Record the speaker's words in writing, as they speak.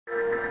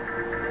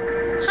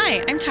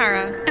Hi, I'm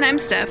Tara. And I'm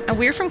Steph. And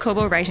we're from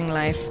Kobo Writing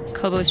Life,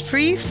 Kobo's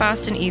free,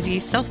 fast and easy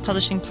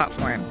self-publishing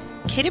platform.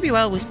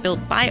 KWL was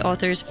built by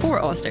authors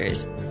for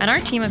authors, and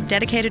our team of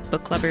dedicated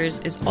book lovers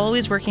is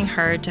always working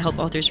hard to help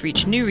authors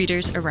reach new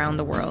readers around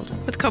the world.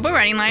 With Kobo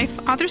Writing Life,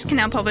 authors can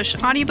now publish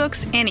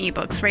audiobooks and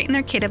ebooks right in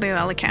their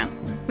KWL account.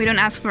 We don't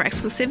ask for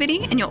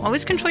exclusivity, and you'll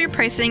always control your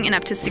pricing in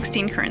up to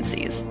 16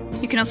 currencies.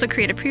 You can also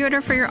create a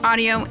pre-order for your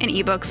audio and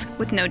ebooks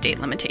with no date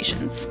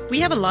limitations. We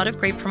have a lot of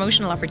great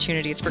promotional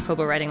opportunities for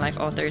Kobo Writing Life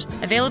authors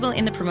available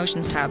in the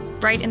Promotions tab,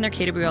 right in their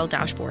KWL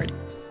dashboard.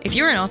 If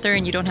you're an author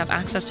and you don't have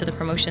access to the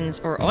Promotions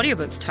or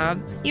Audiobooks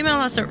tab, email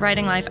us at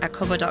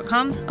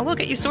writinglife@kobo.com and we'll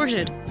get you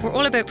sorted. We're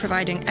all about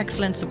providing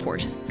excellent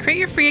support. Create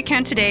your free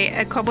account today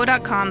at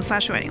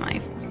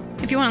kobo.com/writinglife.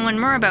 If you want to learn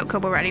more about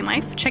Kobo Writing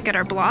Life, check out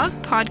our blog,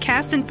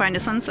 podcast, and find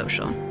us on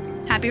social.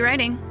 Happy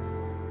writing!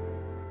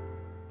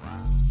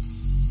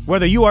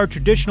 Whether you are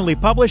traditionally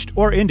published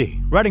or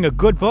indie, writing a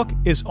good book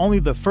is only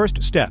the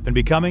first step in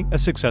becoming a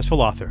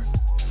successful author.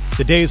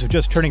 The days of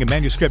just turning a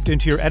manuscript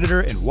into your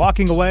editor and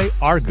walking away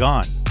are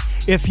gone.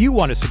 If you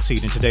want to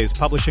succeed in today's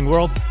publishing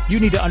world, you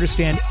need to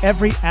understand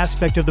every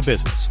aspect of the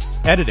business: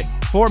 editing,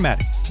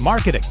 formatting,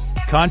 marketing,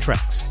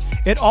 contracts.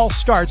 It all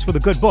starts with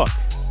a good book.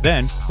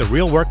 Then the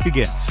real work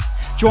begins.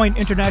 Join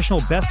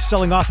international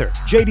best-selling author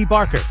J.D.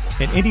 Barker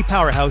and indie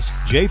powerhouse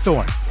Jay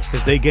Thorne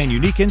as they gain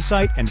unique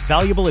insight and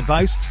valuable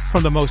advice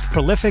from the most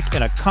prolific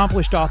and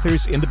accomplished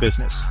authors in the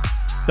business.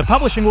 The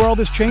publishing world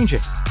is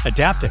changing,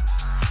 adapting.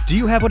 Do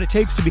you have what it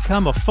takes to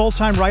become a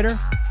full-time writer?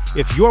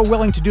 If you're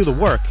willing to do the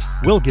work,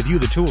 we'll give you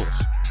the tools.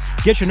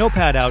 Get your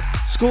notepad out.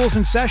 School's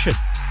in session.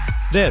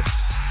 This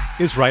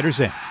is Writers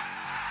Inc.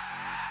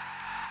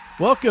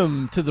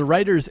 Welcome to the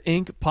Writers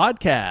Inc.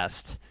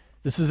 podcast.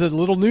 This is a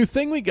little new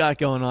thing we got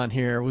going on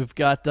here. We've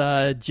got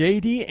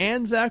JD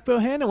and Zach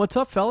Bohannon. What's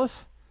up,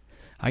 fellas?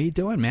 How you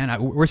doing, man?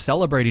 We're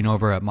celebrating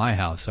over at my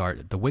house.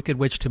 The Wicked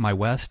Witch to my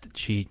west,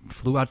 she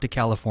flew out to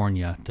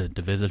California to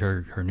visit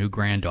her new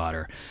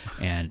granddaughter,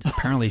 and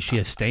apparently she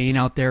is staying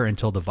out there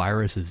until the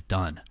virus is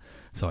done.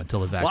 So until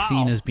the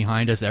vaccine is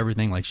behind us,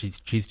 everything, like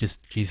she's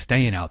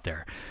staying out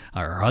there.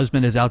 Her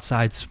husband is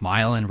outside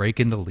smiling,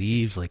 raking the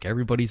leaves, like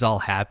everybody's all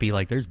happy.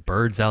 Like there's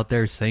birds out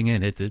there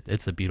singing.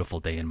 It's a beautiful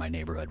day in my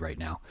neighborhood right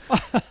now.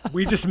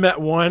 We just met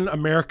one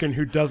American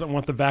who doesn't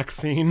want the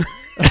vaccine.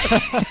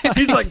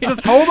 He's like,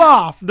 just hold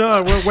off.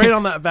 No, we're waiting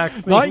on that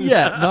vaccine. Not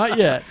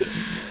yet.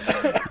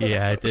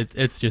 Yeah,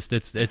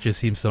 it just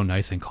seems so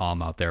nice and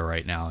calm out there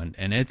right now,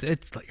 and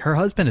it's like her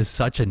husband is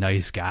such a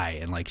nice guy,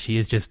 and like she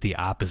is just the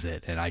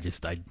opposite, and I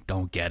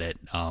don't get it.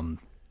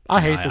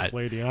 I hate this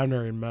lady. I've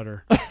never even met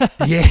her.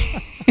 Yeah.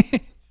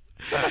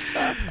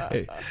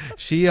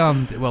 She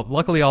well,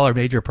 luckily all our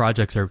major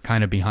projects are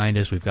kind of behind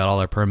us. We've got all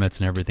our permits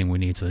and everything we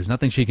need, so there's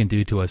nothing she can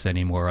do to us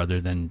anymore other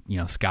than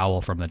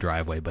scowl from the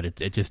driveway.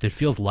 But it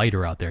feels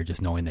lighter out there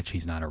just knowing that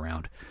she's not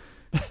around.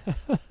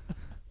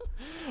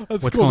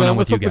 That's What's cool, going man. on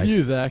What's with up you with guys?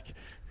 you, Zach?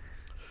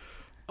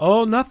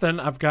 Oh, nothing.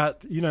 I've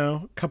got a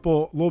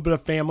little bit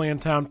of family in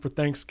town for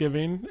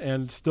Thanksgiving,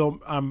 and still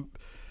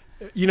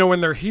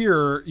when they're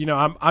here,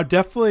 I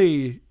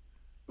definitely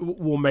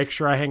will make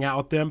sure I hang out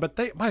with them. But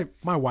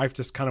my wife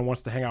just kind of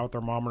wants to hang out with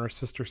her mom and her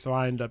sister, so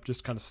I end up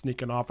just kind of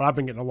sneaking off. I've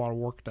been getting a lot of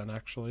work done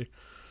actually,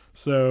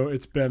 so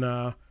it's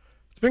been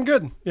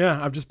good.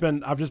 Yeah, I've just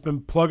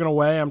been plugging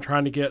away. I'm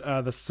trying to get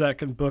the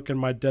second book in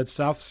my Dead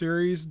South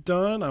series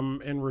done.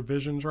 I'm in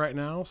revisions right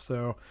now,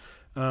 so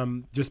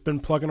just been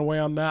plugging away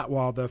on that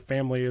while the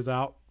family is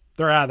out.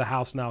 They're out of the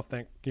house now,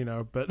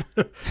 but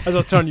as I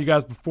was telling you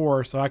guys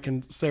before, so I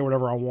can say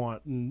whatever I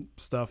want and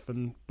stuff.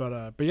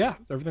 But yeah,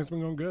 everything's been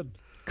going good.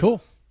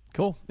 Cool.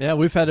 Yeah,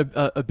 we've had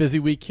a busy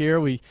week here.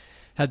 We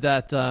had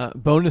that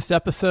bonus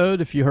episode,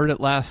 if you heard it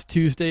last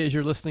Tuesday as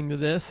you're listening to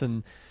this,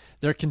 and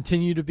there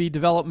continue to be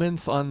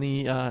developments on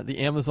the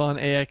Amazon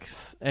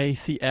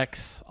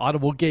ACX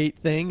Audible Gate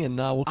thing, and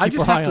we'll keep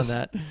our eye on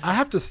that. I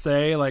have to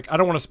say, I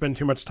don't want to spend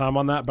too much time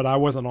on that, but I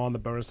wasn't on the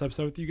bonus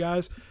episode with you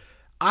guys.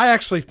 I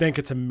actually think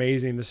it's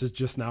amazing this is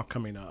just now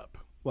coming up.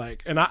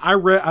 And I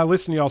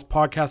listened to y'all's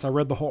podcast. I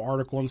read the whole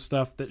article and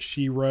stuff that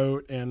she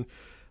wrote, and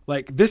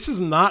this is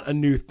not a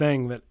new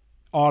thing that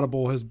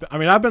Audible has been. I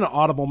mean, I've been an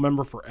Audible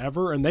member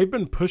forever, and they've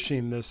been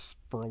pushing this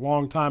for a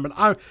long time. And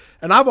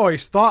I've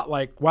always thought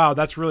wow,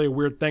 that's really a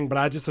weird thing, but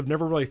I just have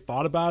never really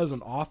thought about it as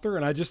an author.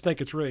 And I just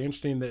think it's really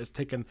interesting that it's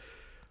taken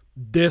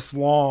this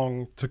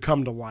long to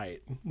come to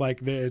light.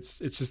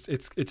 It's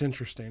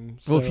interesting.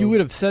 Well, so, if you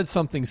would have said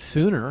something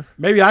sooner,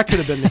 maybe I could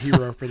have been the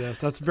hero for this.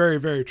 That's very,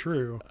 very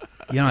true.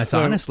 It's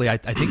honestly, I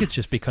think it's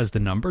just because the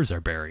numbers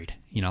are buried.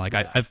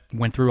 I've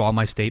went through all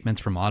my statements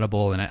from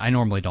Audible, and I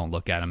normally don't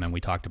look at them, and we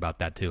talked about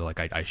that too.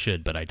 I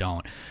should, but I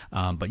don't.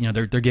 But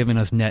they're giving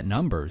us net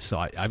numbers, so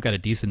I've got a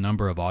decent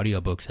number of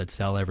audiobooks that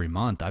sell every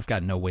month. I've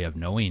got no way of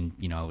knowing,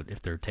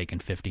 if they're taking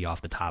 50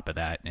 off the top of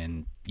that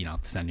and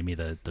sending me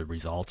the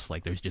results.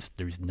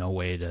 There's no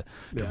way to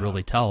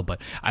really tell.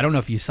 But I don't know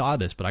if you saw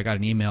this, but I got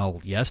an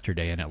email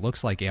yesterday, and it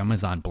looks like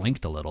Amazon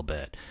blinked a little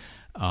bit.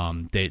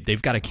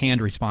 They've got a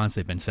canned response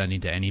they've been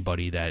sending to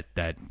anybody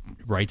that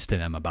writes to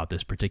them about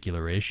this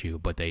particular issue,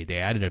 but they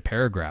added a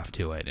paragraph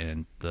to it,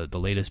 and the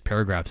latest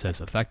paragraph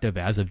says, effective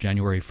as of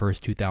January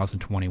 1st,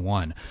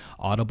 2021,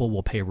 Audible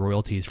will pay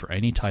royalties for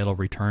any title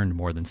returned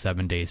more than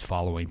 7 days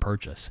following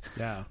purchase.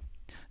 Yeah.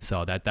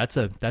 So that's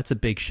a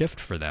big shift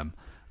for them.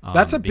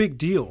 That's a big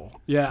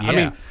deal. Yeah.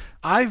 Yeah.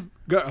 I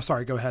mean,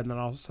 sorry, go ahead, and then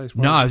I'll say.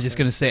 No, I was just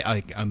going to say,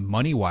 like,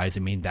 money wise, I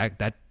mean,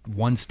 that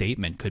one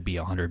statement could be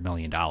 $100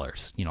 million,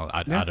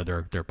 out of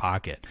their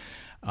pocket.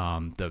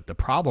 The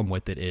problem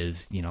with it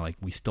is, like,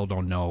 we still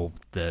don't know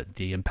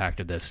the impact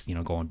of this,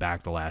 going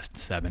back the last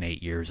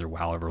 7-8 years or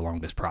however long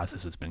this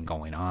process has been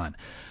going on.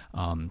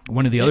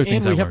 One of the other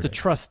things we have to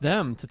trust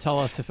them to tell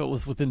us if it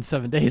was within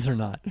 7 days or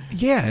not.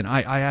 Yeah, and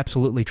I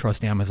absolutely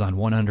trust Amazon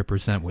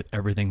 100% with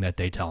everything that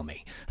they tell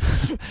me.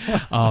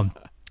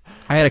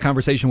 I had a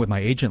conversation with my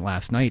agent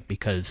last night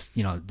because,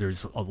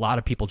 there's a lot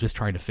of people just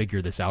trying to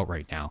figure this out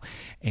right now.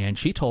 And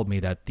she told me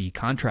that the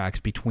contracts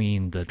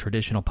between the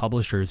traditional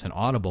publishers and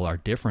Audible are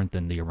different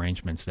than the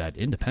arrangements that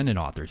independent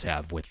authors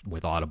have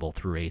with Audible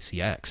through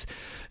ACX.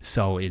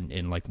 So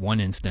in like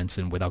one instance,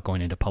 and without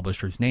going into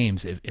publishers'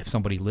 names, if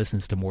somebody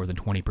listens to more than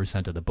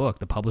 20% of the book,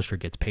 the publisher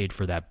gets paid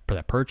for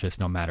that purchase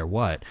no matter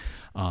what.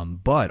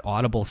 But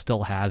Audible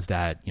still has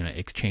that,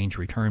 exchange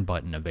return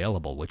button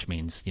available, which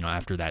means,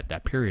 after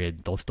that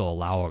period, they'll still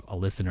allow a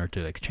listener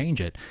to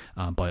exchange it,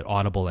 but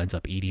Audible ends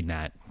up eating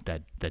that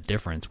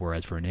difference,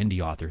 whereas for an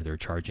indie author, they're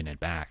charging it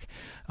back.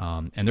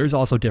 And there's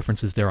also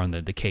differences there on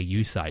the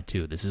KU side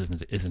too. This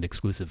isn't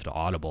exclusive to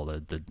Audible.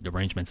 The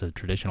arrangements that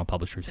traditional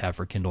publishers have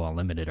for Kindle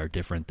Unlimited are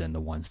different than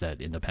the ones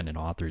that independent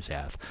authors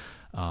have.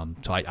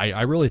 So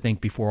I really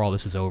think before all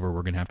this is over,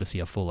 we're going to have to see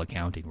a full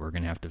accounting. We're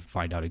going to have to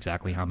find out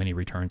exactly how many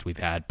returns we've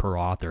had per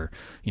author,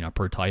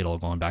 per title,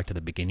 going back to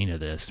the beginning of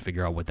this,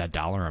 figure out what that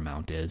dollar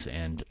amount is.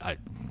 And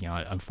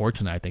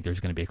unfortunately, I think there's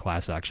going to be a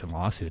class action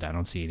lawsuit. I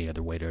don't see any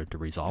other way to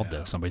resolve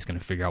this. Somebody's going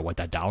to figure out what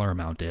that dollar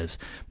amount is.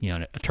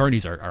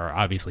 Attorneys are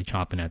obviously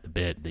chomping at the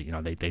bit.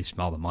 They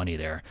smell the money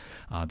there.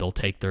 They'll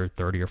take their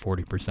 30 or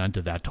 40%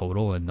 of that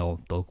total, and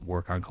they'll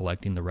work on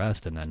collecting the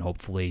rest. And then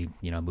hopefully,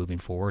 moving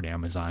forward,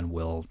 Amazon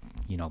will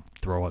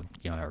throw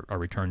our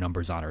return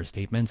numbers on our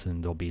statements,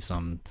 and there'll be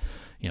some,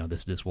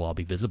 this will all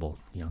be visible,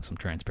 some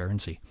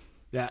transparency.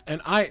 Yeah.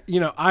 And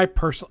I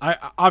personally,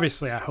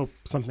 obviously I hope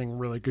something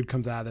really good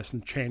comes out of this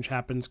and change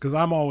happens, because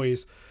I'm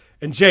always,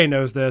 and Jay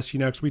knows this,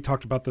 because we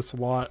talked about this a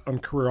lot on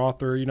Career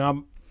Author,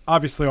 I'm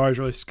obviously always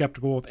really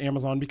skeptical with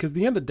Amazon, because at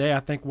the end of the day, I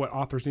think what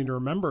authors need to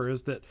remember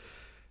is that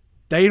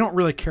they don't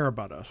really care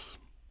about us.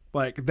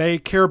 Like, they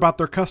care about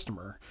their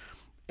customer.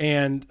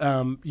 And,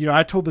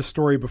 I told this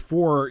story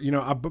before,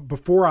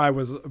 before I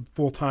was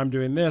full-time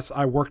doing this,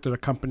 I worked at a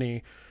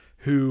company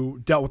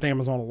who dealt with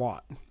Amazon a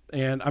lot.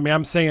 And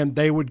I'm saying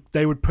they would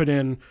put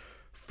in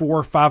 $400,000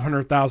 or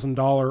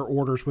 $500,000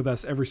 orders with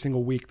us every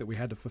single week that we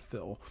had to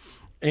fulfill.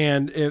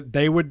 And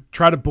they would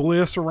try to bully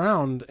us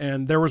around.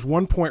 And there was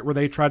one point where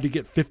they tried to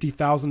get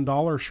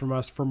 $50,000 from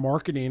us for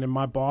marketing. And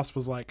my boss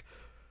was like,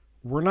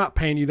 we're not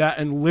paying you that.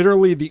 And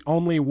literally the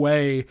only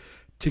way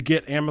to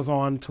get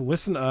Amazon to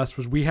listen to us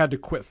was we had to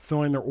quit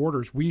fulfilling their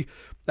orders.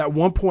 At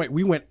one point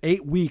we went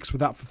 8 weeks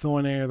without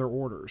fulfilling any of their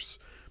orders.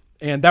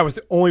 And that was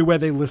the only way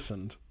they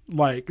listened.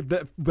 Like,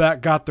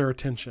 that got their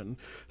attention.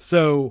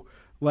 So,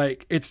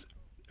 like,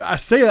 I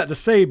say that to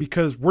say,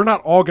 because we're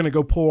not all going to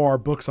go pull our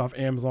books off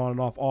Amazon and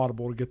off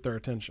Audible to get their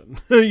attention,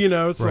 So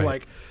right.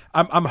 Like,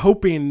 I'm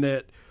hoping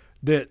that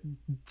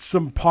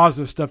some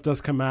positive stuff does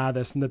come out of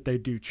this and that they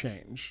do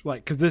change,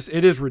 like, because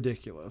it is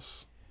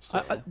ridiculous.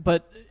 So.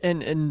 But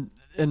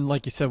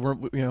like you said,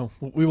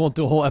 we won't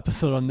do a whole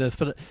episode on this,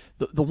 but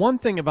the one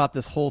thing about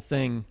this whole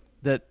thing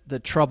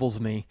that troubles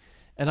me,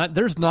 and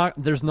there's not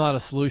a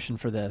solution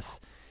for this,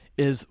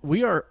 is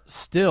we are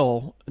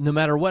still, no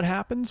matter what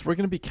happens, we're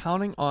going to be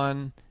counting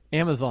on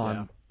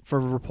Amazon for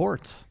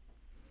reports.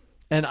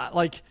 And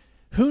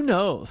who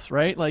knows,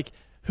 right? Like,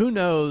 who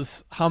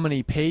knows how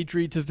many page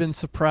reads have been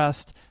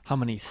suppressed, how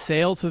many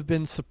sales have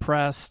been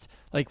suppressed.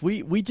 Like,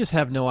 we just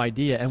have no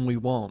idea, and we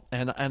won't.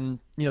 And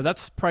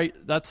that's part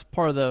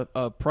of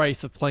the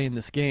price of playing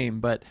this game,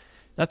 but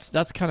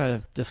that's kind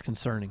of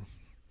disconcerting.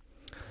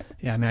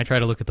 Yeah, I try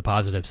to look at the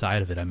positive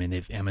side of it.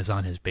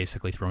 Amazon has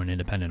basically thrown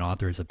independent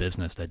authors a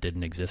business that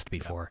didn't exist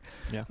before.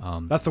 Yeah,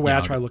 that's the way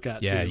I try to look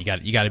at it. Yeah,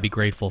 too. you got to be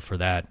grateful for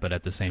that, but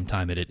at the same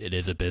time, it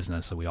is a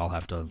business, so we all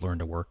have to learn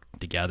to work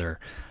together.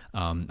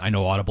 I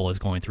know Audible is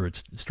going through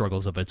its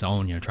struggles of its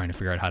own, trying to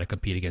figure out how to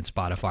compete against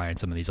Spotify and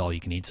some of these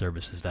all-you-can-eat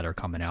services that are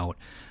coming out.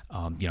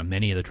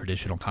 Many of the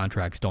traditional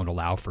contracts don't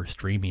allow for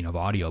streaming of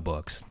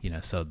audiobooks,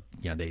 so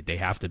they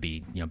have to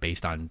be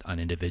based on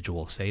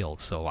individual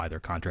sales. So either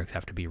contracts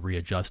have to be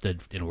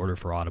readjusted in order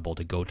for Audible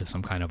to go to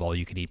some kind of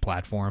all-you-can-eat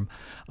platform,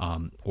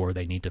 or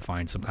they need to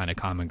find some kind of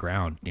common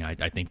ground.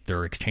 I think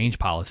their exchange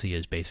policy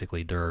is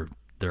basically they're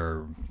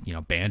their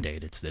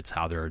Band-Aid. It's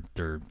how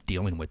they're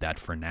dealing with that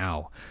for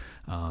now.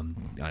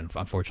 And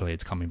unfortunately,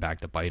 it's coming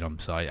back to bite them.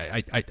 So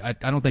I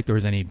don't think there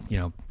was any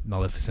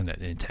maleficent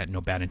intent,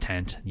 no bad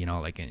intent.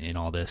 Like in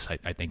all this,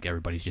 I think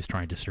everybody's just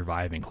trying to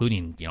survive,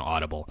 including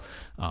Audible.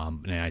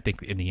 And I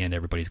think in the end,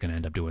 everybody's going to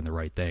end up doing the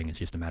right thing. It's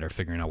just a matter of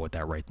figuring out what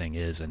that right thing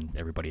is and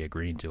everybody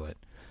agreeing to it.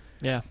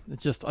 Yeah, it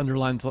just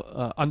undermines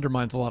a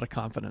lot of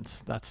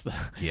confidence. Absolutely.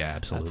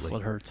 That's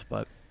what hurts.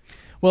 But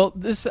well,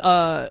 this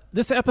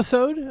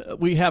episode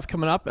we have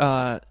coming up,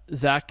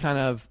 Zach kind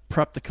of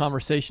prepped the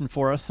conversation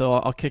for us, so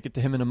I'll kick it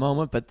to him in a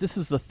moment. But this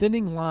is the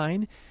thinning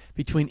line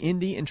between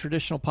indie and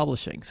traditional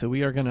publishing. So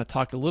we are going to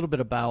talk a little bit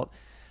about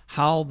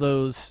how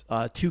those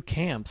two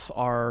camps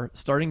are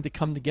starting to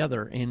come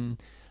together in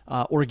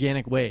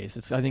organic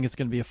ways. I think it's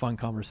going to be a fun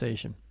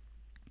conversation.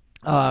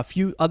 A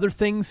few other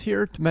things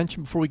here to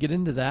mention before we get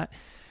into that.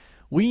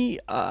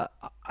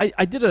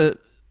 I did a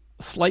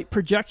slight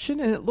projection,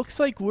 and it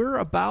looks like we're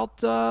about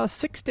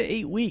 6 to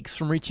 8 weeks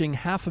from reaching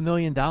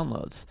 500,000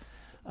 downloads,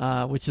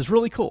 which is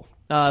really cool.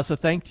 So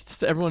thanks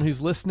to everyone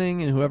who's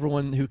listening and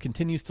everyone who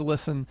continues to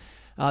listen.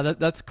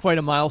 That's quite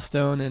a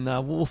milestone, and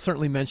we'll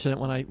certainly mention it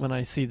when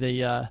I see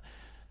the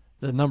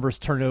numbers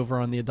turn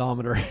over on the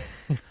odometer.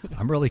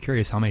 I'm really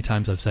curious how many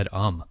times I've said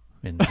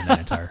in that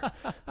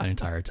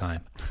entire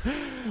time.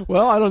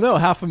 Well, I don't know,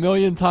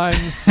 500,000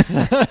 times.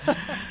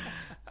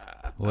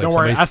 Don't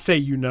worry, I say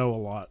a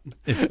lot.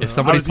 If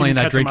somebody's playing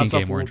that drinking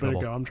game, we're in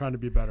trouble. I'm trying to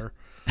be better.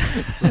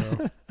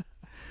 So.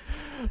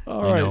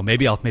 All right.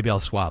 Maybe I'll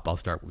swap. I'll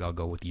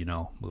go with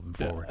moving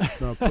forward.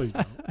 No, please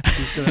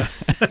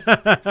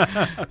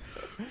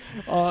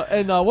don't.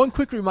 And one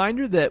quick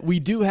reminder that we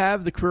do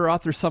have the Career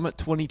Author Summit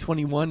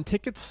 2021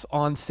 tickets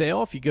on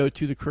sale. If you go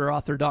to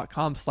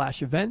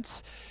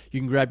thecareerauthor.com/events, you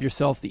can grab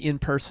yourself the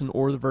in-person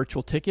or the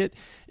virtual ticket.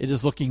 It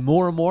is looking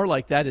more and more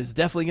like that is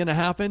definitely going to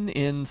happen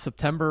in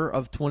September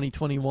of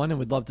 2021, and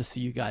we'd love to see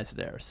you guys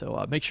there.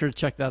 So make sure to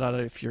check that out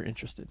if you're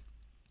interested.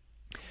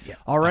 Yeah.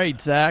 All right,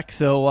 Zach.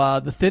 So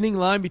the thinning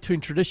line between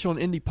traditional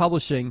and indie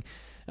publishing,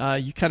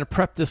 you kind of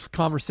prepped this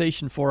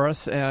conversation for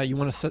us. You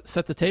want to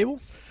set the table?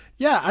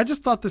 Yeah, I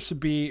just thought this would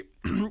be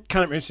kind of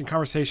an interesting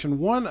conversation.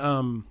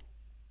 One,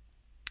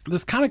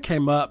 this kind of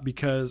came up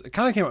because it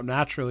kind of came up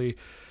naturally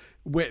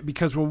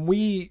because when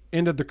we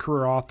ended the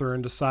Career Author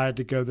and decided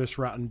to go this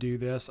route and do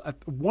this,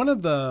 one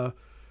of the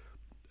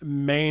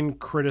main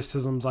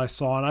criticisms I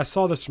saw, and I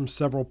saw this from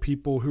several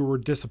people who were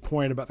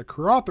disappointed about the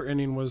Career Author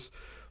ending, was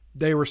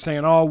they were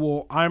saying, oh,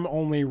 well, I'm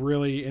only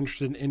really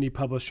interested in indie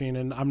publishing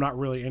and I'm not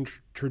really in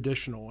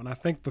traditional. And I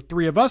think the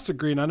three of us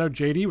agree, and I know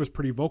JD was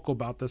pretty vocal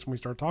about this when we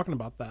started talking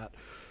about that,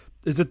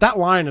 is that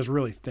line is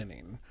really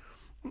thinning.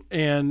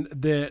 And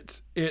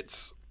that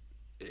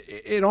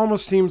it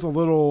almost seems a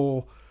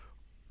little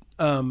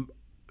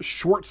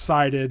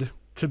short-sighted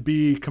to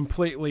be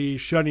completely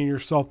shutting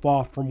yourself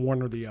off from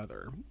one or the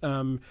other.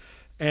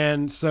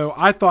 And so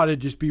I thought it'd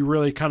just be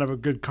really kind of a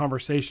good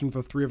conversation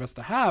for the three of us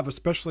to have,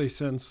 especially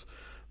since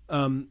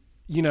I'm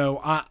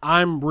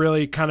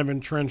really kind of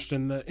entrenched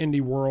in the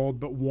indie world,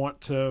 but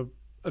want to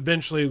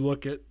eventually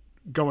look at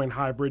going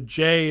hybrid.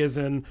 Jay is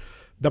in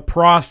the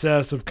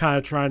process of kind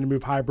of trying to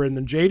move hybrid. And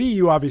then JD,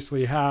 you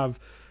obviously have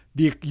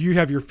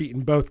your feet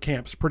in both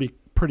camps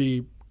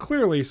pretty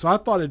clearly. So I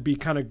thought it'd be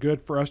kind of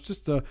good for us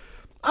just to,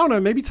 I don't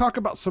know, maybe talk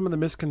about some of the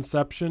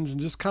misconceptions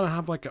and just kind of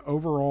have like an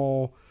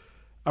overall,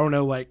 I don't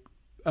know,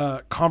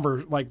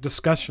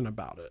 discussion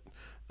about it.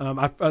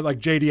 I like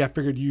JD, I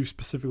figured you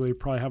specifically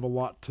probably have a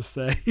lot to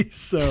say.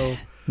 So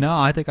no,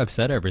 I think I've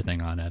said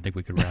everything on it. I think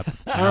we could wrap it.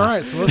 All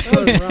right, so let's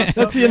go wrap up.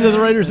 That's the end of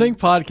the Writers Inc.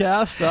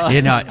 podcast.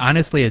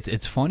 Honestly,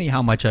 it's funny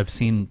how much I've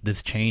seen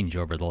this change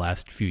over the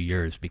last few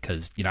years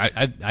because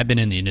I've been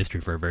in the industry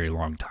for a very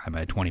long time. I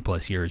had 20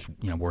 plus years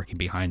working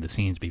behind the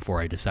scenes before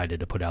I decided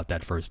to put out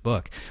that first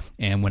book.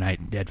 And when I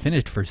had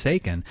finished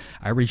Forsaken,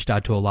 I reached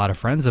out to a lot of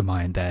friends of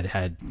mine that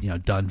had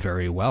done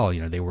very well.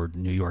 They were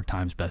New York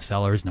Times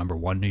bestsellers,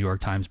 #1 New York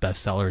Times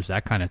bestsellers,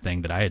 that kind of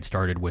thing that I had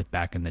started with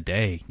back in the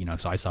day.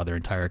 So I saw their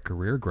entire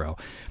career grow.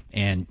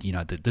 And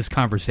this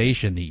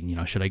conversation,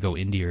 should I go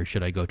indie or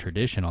should I go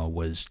traditional,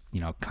 was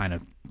kind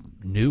of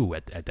new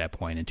at that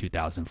point in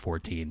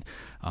 2014,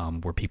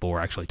 where people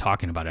were actually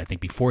talking about it. I think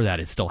before that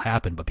it still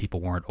happened, but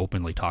people weren't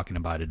openly talking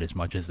about it as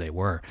much as they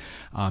were.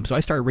 So I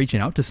started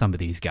reaching out to some of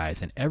these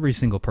guys, and every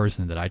single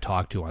person that I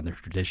talked to on the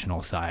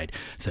traditional side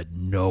said,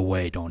 no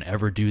way, don't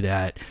ever do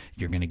that.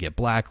 You're going to get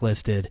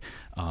blacklisted.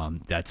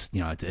 That's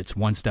it's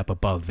one step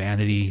above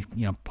vanity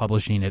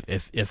publishing,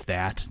 if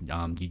that.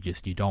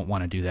 You don't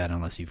want to do that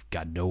unless you've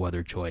got no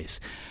other choice.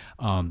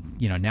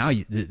 Now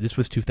this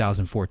was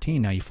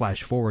 2014. Now you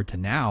flash forward to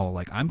now,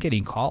 like I'm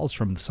getting calls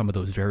from some of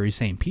those very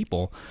same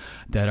people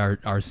that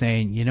are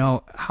saying,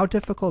 how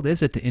difficult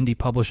is it to indie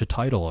publish a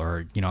title?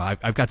 Or,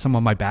 I've got some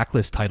of my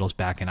backlist titles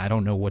back and I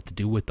don't know what to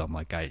do with them.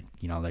 Like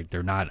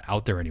they're not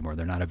out there anymore.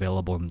 They're not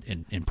available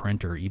in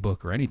print or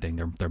ebook or anything.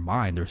 They're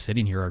mine. They're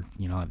sitting here.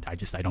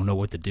 I don't know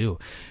what to do.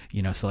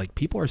 So like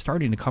people are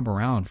starting to come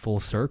around full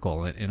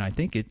circle, and I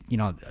think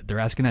they're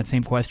asking that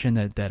same question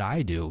that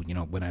I do.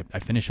 When I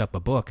finish up a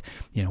book,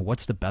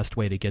 what's the best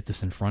way to get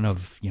this in front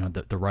of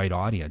the right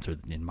audience, or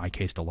in my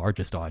case the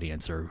largest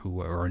audience,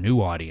 or a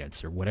new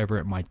audience, or whatever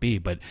it might be.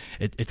 But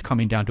it's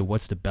coming down to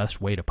what's the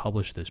best way to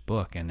publish this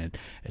book, and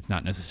it's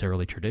not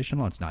necessarily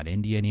traditional. It's not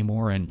indie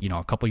anymore, and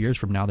a couple years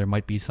from now there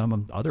might be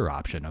some other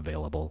option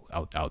available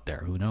out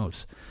there. Who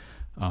knows?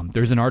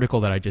 There's an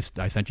article that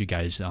I sent you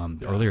guys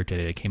earlier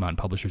today that came out in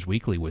Publishers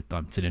Weekly with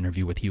it's an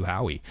interview with Hugh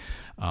Howey,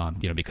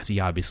 because he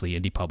obviously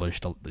indie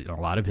published a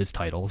lot of his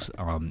titles,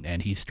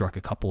 and he struck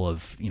a couple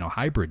of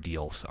hybrid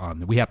deals.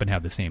 We happen to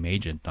have the same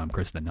agent,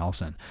 Krista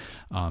Nelson,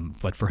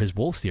 but for his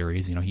Wolf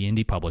series, he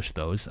indie published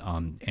those,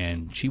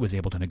 and she was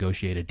able to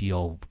negotiate a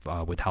deal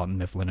with Houghton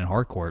Mifflin and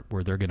Harcourt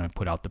where they're going to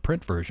put out the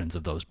print versions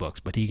of those books,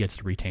 but he gets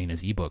to retain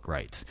his ebook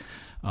rights.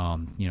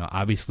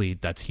 Obviously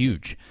that's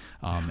huge,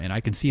 and I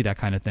can see that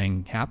kind of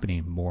thing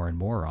happening more and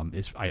more.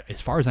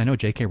 As far as I know,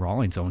 J.K.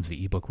 Rowling owns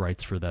the ebook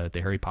rights for the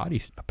Harry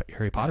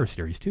Potter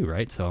series too,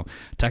 right? So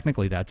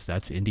technically that's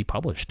indie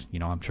published.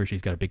 I'm sure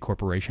she's got a big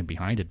corporation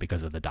behind it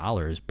because of the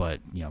dollars,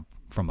 but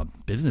from a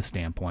business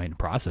standpoint,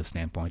 process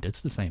standpoint,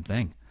 it's the same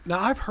thing. Now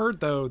I've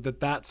heard though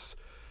that's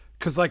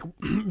because like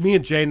me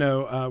and Jay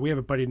know, we have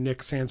a buddy,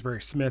 Nick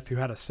Sansbury Smith, who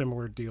had a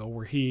similar deal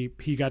where he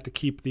got to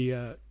keep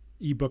the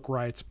ebook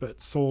rights,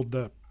 but sold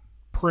the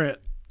print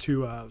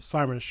to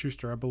Simon &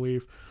 Schuster, I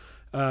believe,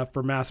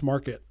 for mass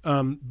market.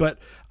 But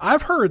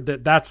I've heard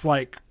that that's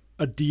like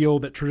a deal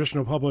that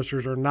traditional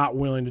publishers are not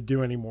willing to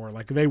do anymore.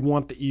 Like they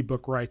want the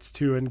ebook rights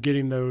too, and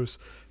getting those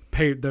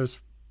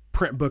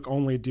print book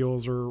only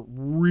deals are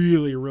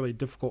really, really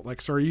difficult.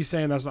 Like, so are you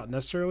saying that's not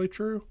necessarily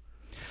true?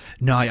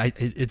 No,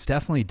 it's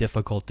definitely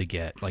difficult to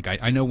get. Like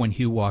I know when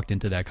Hugh walked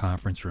into that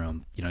conference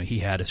room, he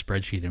had a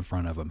spreadsheet in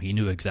front of him. He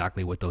knew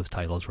exactly what those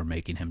titles were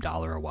making him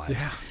dollar-wise.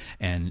 Yeah.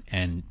 And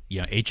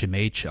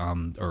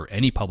HMH or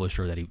any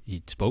publisher that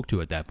he spoke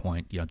to at that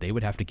point, they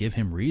would have to give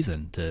him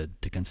reason to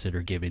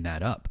consider giving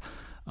that up.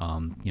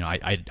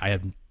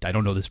 I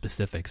don't know the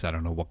specifics. I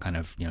don't know what kind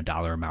of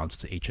dollar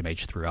amounts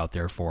HMH threw out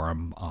there for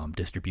him,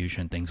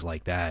 distribution, things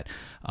like that.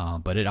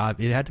 But it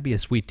had to be a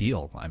sweet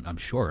deal, I'm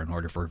sure, in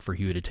order for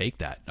Hugh to take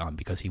that,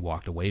 because he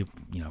walked away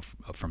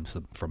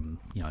from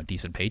a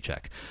decent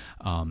paycheck.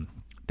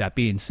 That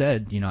being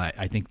said,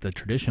 I think the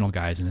traditional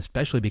guys, and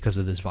especially because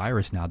of this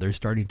virus now, they're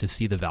starting to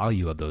see the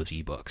value of those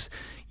ebooks.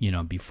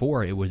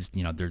 Before it was,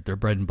 their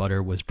bread and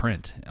butter was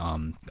print.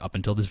 Up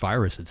until this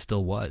virus, it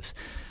still was.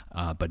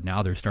 But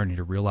now they're starting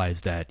to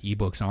realize that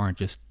ebooks aren't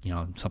just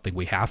something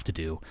we have to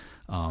do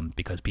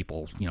because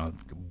people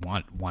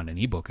want an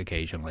ebook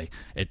occasionally.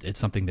 It's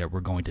something that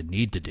we're going to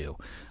need to do.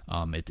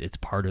 It's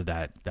part of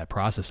that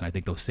process, and I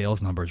think those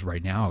sales numbers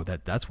right now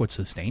that's what's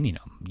sustaining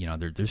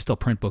them. There's still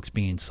print books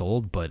being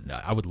sold, but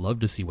I would love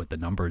to see what the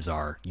numbers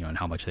are, and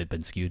how much they've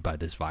been skewed by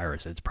this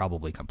virus. It's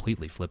probably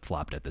completely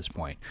flip-flopped at this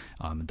point.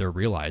 They're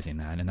realizing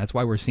that, and that's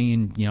why we're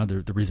seeing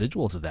the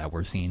residuals of that.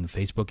 We're seeing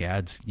Facebook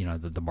ads,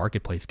 the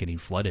marketplace getting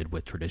flooded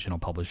with traditional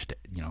published,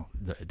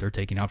 they're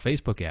taking out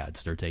Facebook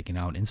ads, they're taking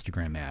out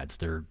Instagram ads,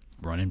 they're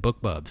running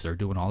BookBubs, they're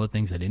doing all the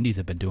things that indies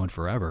have been doing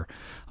forever.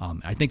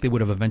 I think they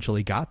would have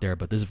eventually got there,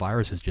 but this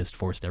virus has just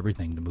forced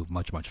everything to move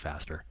much, much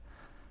faster.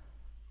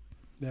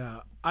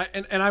 Yeah.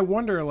 I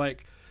wonder,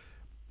 like,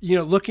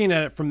 looking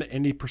at it from the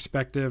indie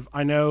perspective,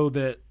 I know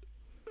that,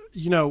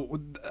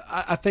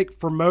 I think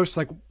for most,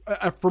 like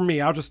for me,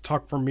 I'll just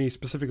talk for me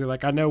specifically.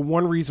 Like I know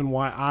one reason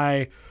why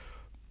I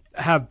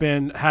have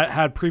been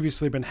had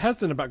previously been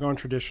hesitant about going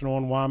traditional,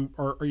 and why I'm,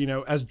 or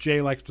as Jay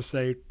likes to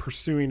say,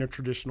 pursuing a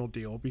traditional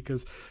deal,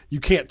 because you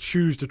can't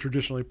choose to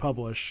traditionally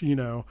publish.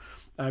 You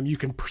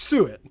can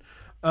pursue it,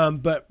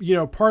 but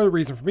part of the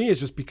reason for me is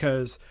just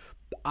because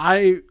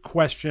I've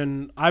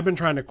been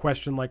trying to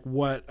question like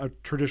what a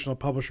traditional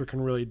publisher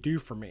can really do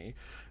for me,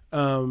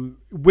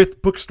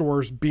 with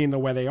bookstores being the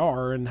way they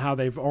are and how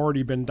they've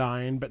already been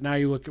dying. But now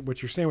you look at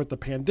what you're saying with the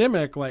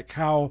pandemic, like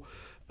how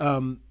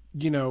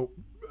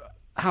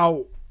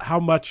how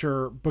much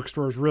are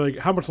bookstores really,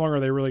 how much longer are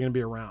they really going to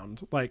be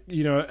around? Like,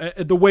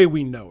 the way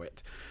we know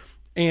it.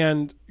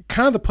 And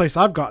kind of the place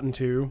I've gotten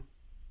to,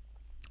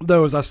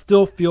 though, is I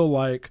still feel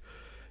like,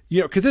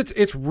 because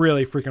it's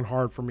really freaking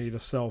hard for me to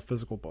sell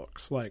physical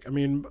books. Like, I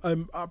mean,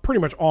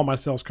 pretty much all my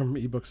sales come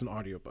from ebooks and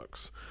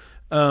audiobooks.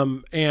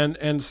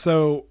 And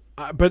so,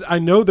 but I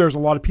know there's a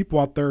lot of people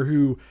out there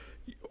who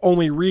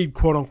only read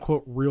quote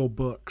unquote real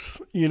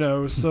books,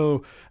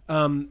 so,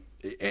 and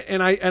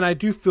I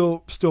do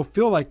still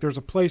feel like there's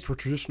a place where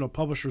traditional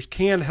publishers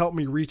can help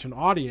me reach an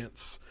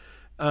audience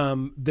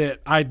that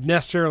I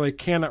necessarily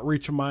cannot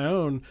reach on my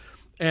own.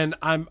 And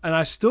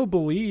I still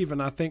believe,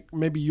 and I think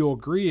maybe you'll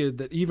agree,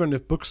 that even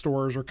if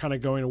bookstores are kind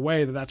of going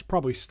away, that's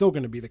probably still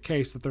going to be the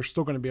case, that they're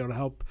still going to be able to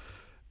help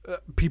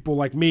people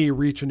like me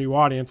reach a new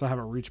audience I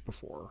haven't reached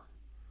before.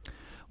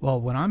 Well,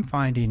 what I'm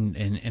finding,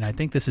 and I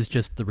think this is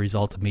just the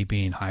result of me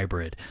being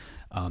hybrid,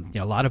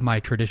 a lot of my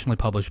traditionally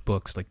published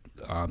books, like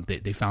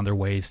they found their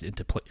ways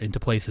into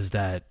places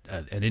that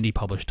an indie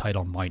published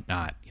title might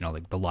not,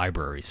 like the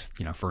libraries,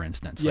 for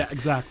instance. Yeah,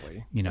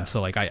 exactly.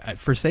 So like I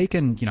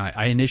Forsaken,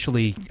 I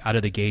initially out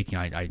of the gate,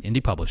 I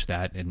indie published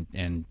that,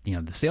 and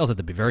the sales at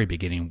the very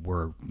beginning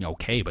were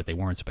okay, but they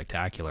weren't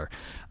spectacular.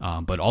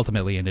 But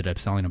ultimately ended up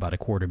selling about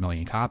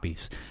 250,000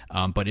 copies.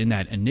 But in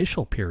that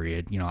initial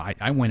period,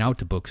 I went out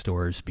to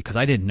bookstores because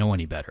I didn't know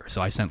any better.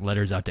 So I sent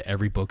letters out to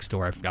every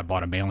bookstore. I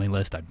bought a mailing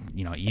list. I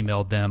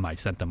emailed them. I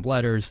sent them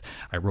letters.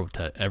 I wrote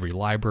to every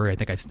library. I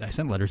think I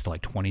sent letters to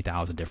like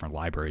 20,000 different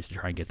libraries to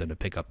try and get them to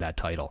pick up that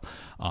title.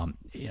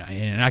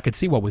 And I could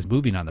see what was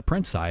moving on the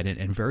print side,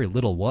 and very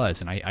little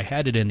was. And I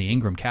had it in the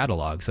Ingram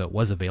catalog, so it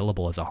was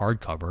available as a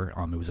hardcover.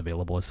 It was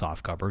available as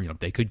softcover.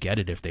 They could get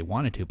it if they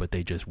wanted to, but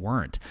they just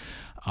weren't.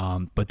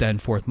 But then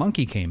Fourth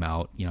Monkey came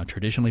out,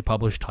 traditionally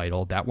published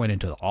title that went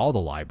into all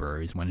the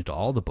libraries, went into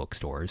all the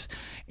bookstores.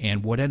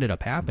 And what ended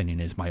up happening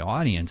is my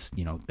audience,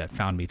 that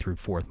found me through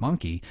Fourth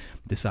Monkey,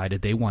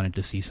 decided they wanted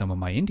to see some of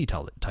my indie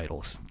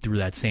titles through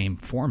that same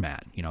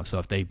format. So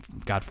if they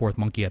got Fourth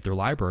Monkey at their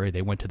library,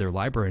 they went to their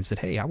library and said,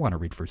 hey, I want to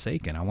read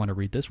Forsaken. I want to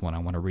read this one. I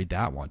want to read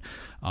that one.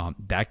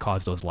 That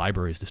caused those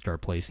libraries to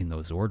start placing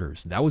those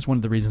orders. That was one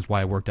of the reasons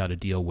why I worked out a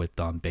deal with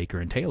Baker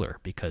and Taylor,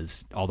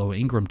 because although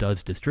Ingram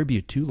does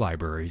distribute to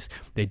libraries,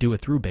 they do it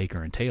through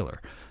Baker and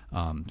Taylor.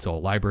 So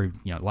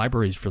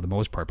libraries for the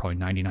most part, probably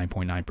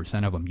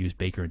 99.9% of them use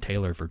Baker and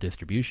Taylor for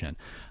distribution.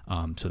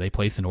 So they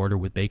place an order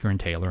with Baker and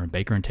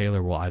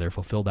Taylor will either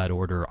fulfill that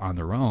order on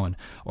their own,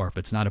 or if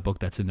it's not a book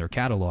that's in their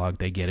catalog,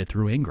 they get it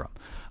through Ingram.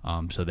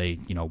 So they,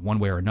 one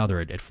way or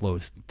another, it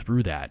flows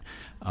through that.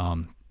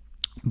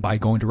 By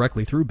going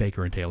directly through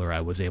Baker and Taylor,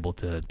 I was able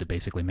to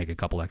basically make a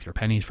couple extra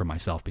pennies for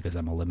myself because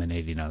I'm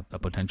eliminating a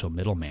potential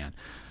middleman.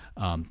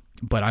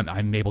 But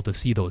I'm able to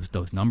see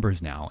those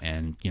numbers now,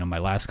 and my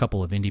last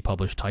couple of indie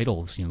published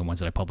titles, the ones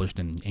that I published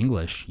in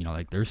English,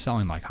 like they're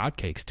selling like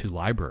hotcakes to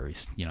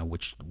libraries,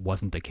 which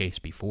wasn't the case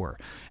before.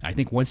 And I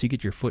think once you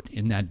get your foot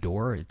in that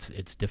door,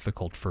 it's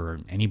difficult for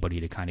anybody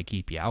to kind of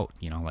keep you out.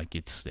 Like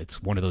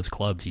it's one of those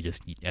clubs you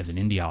just, as an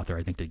indie author,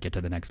 I think to get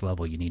to the next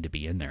level, you need to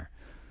be in there.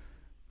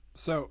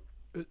 So,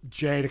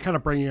 Jay, to kind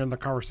of bring you in the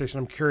conversation,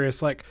 I'm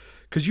curious, like,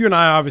 because you and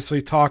I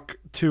obviously talk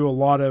to a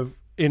lot of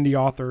indie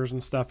authors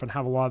and stuff and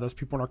have a lot of those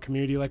people in our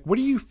community. Like, what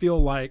do you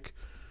feel like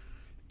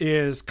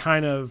is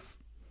kind of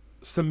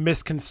some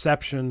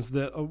misconceptions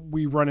that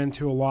we run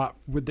into a lot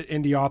with the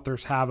indie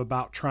authors have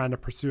about trying to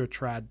pursue a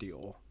trad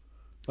deal?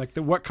 Like,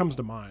 what comes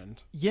to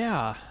mind?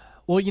 Yeah.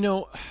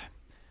 Well,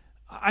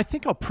 I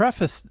think I'll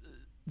preface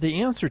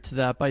the answer to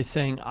that by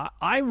saying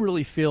I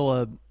really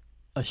feel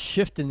a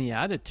shift in the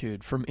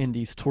attitude from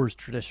indies towards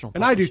traditional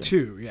publishing. And I do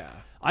too, yeah.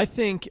 I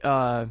think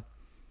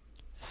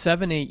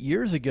 7-8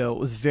 years ago, it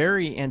was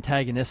very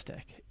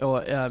antagonistic.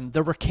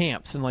 There were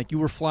camps, and like you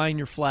were flying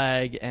your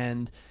flag,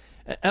 and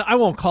I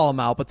won't call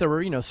them out, but there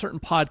were certain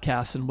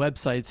podcasts and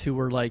websites who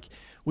were like,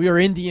 "We are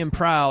Indian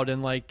proud,"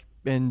 and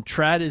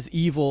trad is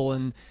evil,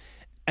 and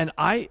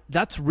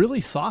that's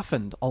really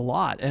softened a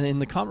lot. And in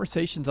the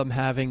conversations I'm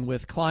having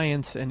with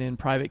clients and in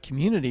private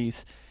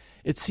communities,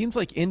 it seems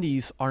like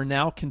indies are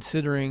now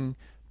considering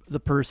the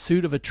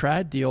pursuit of a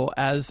trad deal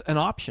as an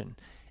option.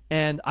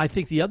 And I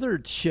think the other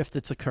shift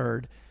that's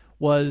occurred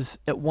was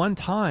at one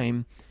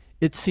time,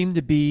 it seemed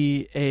to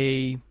be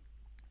a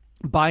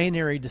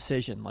binary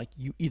decision. Like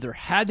you either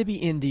had to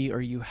be indie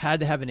or you had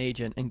to have an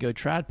agent and go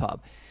trad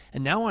pub.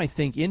 And now I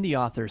think indie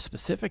authors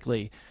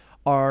specifically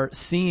are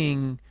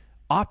seeing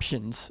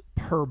options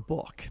per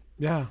book.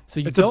 Yeah. So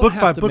you it's a don't book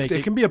have by to book. make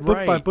It can be a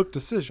book by book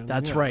decision.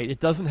 That's right. It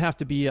doesn't have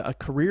to be a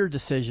career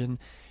decision.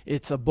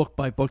 It's a book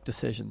by book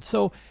decision.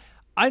 So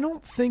I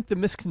don't think the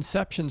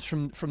misconceptions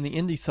from the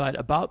indie side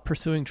about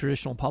pursuing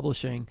traditional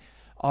publishing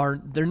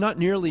they're not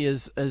nearly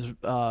as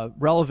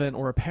relevant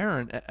or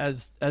apparent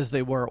as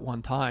they were at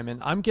one time.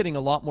 And I'm getting a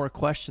lot more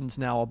questions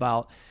now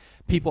about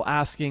people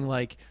asking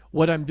like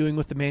what I'm doing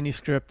with the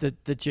manuscript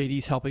that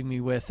JD's helping me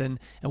with, and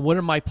what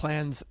are my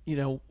plans,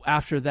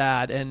 after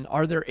that, and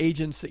are there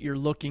agents that you're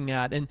looking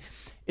at? And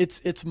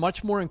it's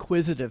much more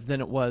inquisitive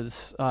than it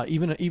was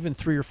even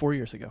 3 or 4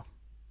 years ago.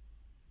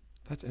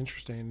 That's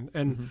interesting.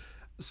 And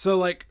so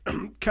like,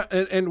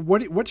 and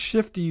what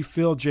shift do you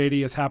feel,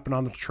 JD, has happened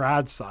on the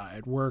trad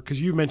side?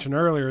 Because you mentioned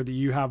earlier that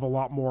you have a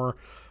lot more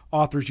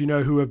authors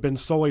who have been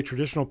solely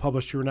traditional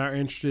published who are now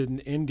interested in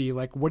indie.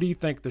 Like, what do you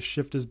think the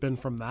shift has been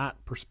from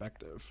that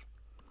perspective?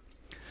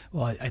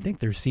 Well, I think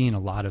they're seeing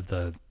a lot of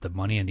the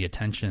money and the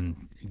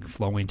attention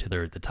flowing to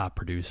the top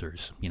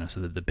producers, so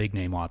that the big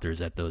name authors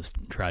at those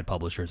trad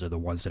publishers are the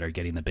ones that are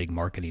getting the big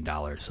marketing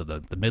dollars. So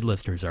the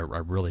mid-listers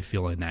are really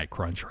feeling that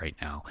crunch right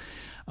now.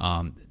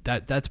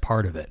 That's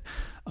part of it.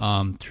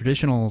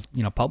 Traditional,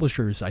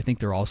 publishers, I think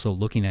they're also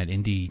looking at the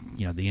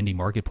indie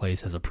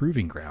marketplace as a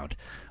proving ground,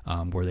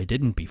 where they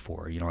didn't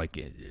before. Like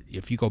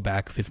if you go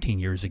back 15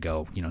 years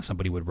ago,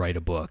 somebody would write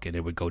a book and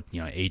it would go,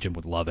 agent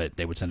would love it.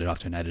 They would send it off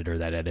to an editor.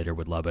 That editor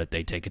would love it.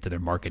 They take it to their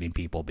marketing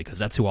people, because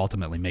that's who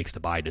ultimately makes the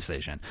buy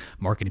decision.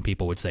 Marketing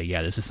people would say,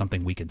 yeah, this is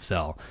something we can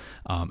sell.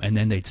 And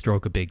then they'd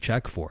stroke a big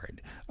check for it.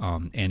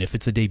 And if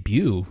it's a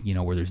debut,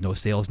 where there's no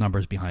sales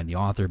numbers behind the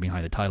author,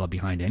 behind the title,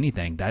 behind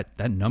anything,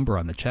 that number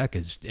on the check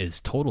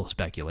is total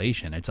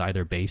speculation. It's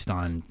either based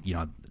on,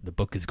 the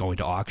book is going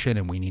to auction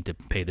and we need to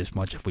pay this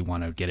much if we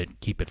want to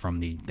keep it from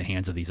the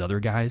hands of these other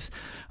guys,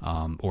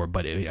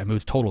 but it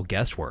was total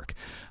guesswork.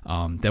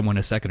 Then when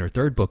a second or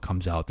third book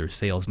comes out, there's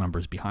sales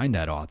numbers behind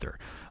that author.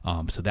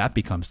 So that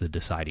becomes the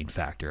deciding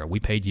factor. We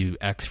paid you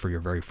X for your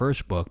very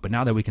first book, but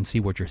now that we can see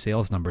what your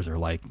sales numbers are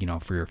like,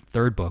 for your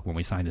third book, when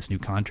we sign this new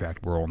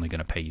contract, we're only going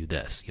to pay you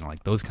this.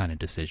 Like those kind of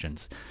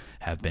decisions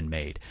have been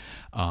made.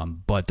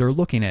 But they're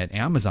looking at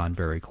Amazon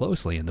very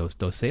closely and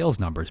those sales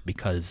numbers,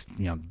 because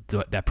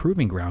that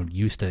proving ground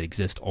used to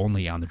exist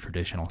only on the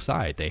traditional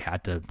side. They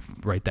had to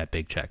write that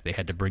big check. They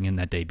had to bring in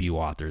that debut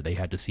author. They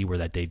had to see where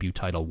that debut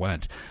title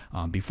went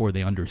before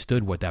they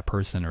understood what that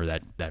person or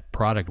that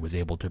product was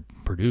able to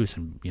produce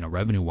and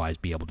revenue wise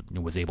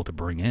was able to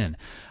bring in.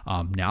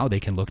 Now they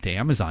can look to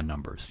Amazon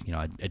numbers.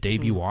 A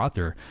debut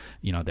author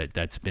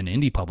that's been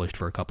indie published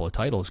for a couple of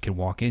titles can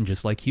walk in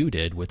just like you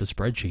did with a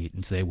spreadsheet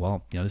and say, well,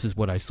 this is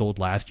what I sold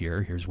last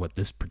year. Here's what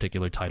this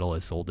particular title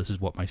has sold. This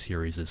is what my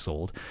series has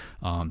sold.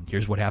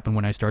 Here's what happened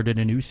when I started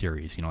a new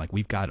series.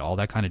 We've got all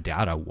that kind of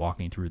data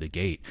walking through the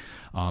gate.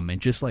 And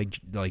just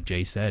like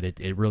Jay said,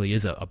 it really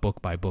is a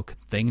book by book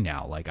thing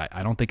now.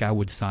 I don't think I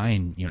would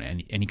sign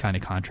any kind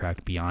of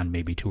contract beyond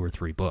maybe 2 or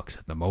 3 books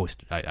at the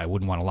most. I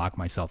wouldn't want to lock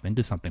myself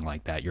into something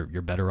like that.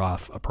 You're better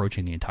off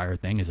approaching the entire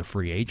thing as a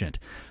free agent,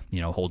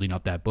 holding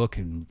up that book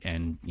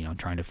and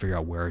trying to figure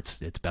out where it's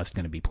best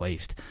going to be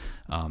placed.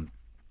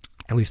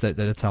 At least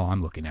that's how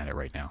I'm looking at it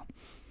right now.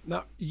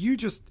 Now, you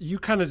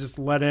kind of just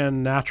led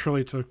in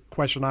naturally to a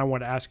question I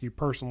want to ask you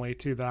personally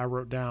too, that I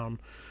wrote down,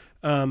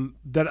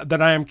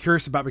 that I am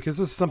curious about, because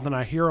this is something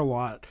I hear a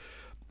lot.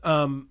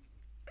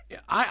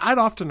 I'd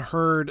often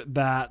heard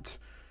that,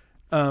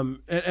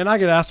 and I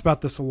get asked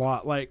about this a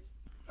lot, let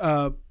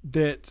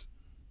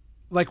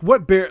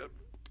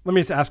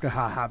me just ask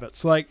how I have it.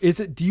 So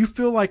do you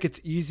feel like it's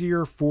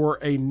easier for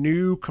a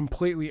new,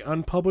 completely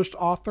unpublished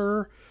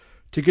author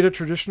to get a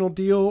traditional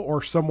deal,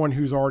 or someone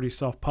who's already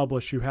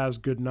self-published who has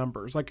good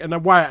numbers?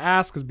 And why I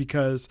ask is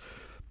because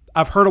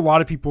I've heard a lot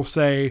of people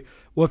say,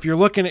 well, if you're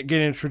looking at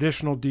getting a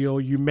traditional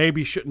deal, you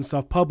maybe shouldn't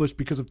self-publish,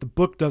 because if the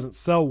book doesn't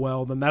sell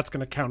well, then that's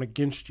going to count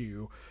against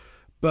you.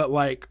 But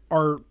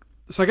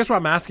so I guess what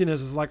I'm asking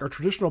is are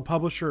traditional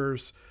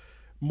publishers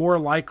more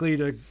likely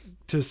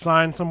to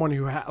sign someone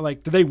who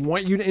do they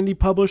want you to indie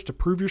publish to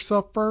prove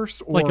yourself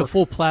first, or like a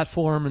full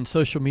platform and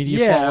social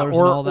media followers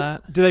and all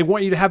that? Do they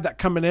want you to have that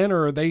coming in,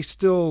 or are they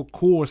still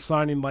cool with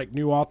signing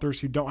new authors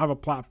who don't have a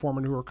platform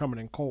and who are coming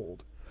in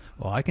cold?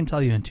 Well, I can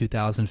tell you in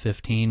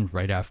 2015,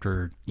 right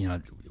after,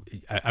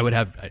 I would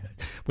have,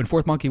 when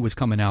Fourth Monkey was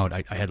coming out,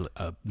 I had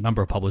a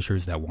number of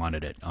publishers that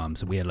wanted it.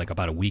 So we had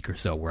about a week or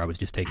so where I was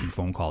just taking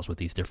phone calls with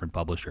these different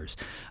publishers.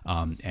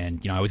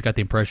 And I always got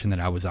the impression that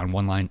I was on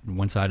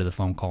one side of the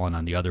phone call, and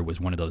on the other was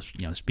one of those,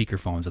 speaker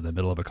phones in the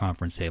middle of a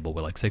conference table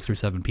with 6 or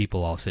 7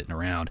 people all sitting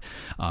around.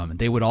 And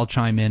they would all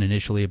chime in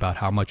initially about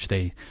how much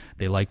they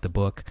liked the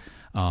book.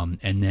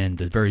 And then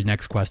the very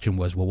next question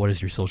was, well, what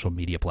does your social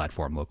media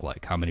platform look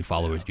like? How many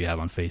followers do you have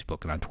on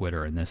Facebook and on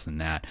Twitter and this and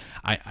that?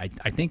 I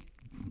think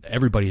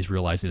everybody is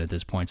realizing at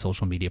this point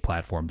social media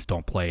platforms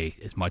don't play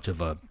as much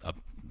of a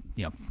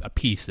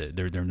piece.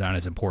 They're not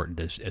as important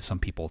as some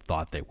people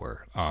thought they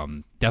were.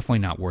 Definitely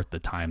not worth the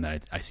time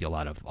that I see a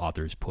lot of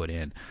authors put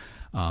in.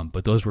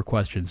 But those were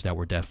questions that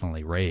were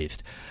definitely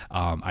raised.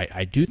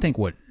 I do think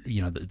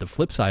the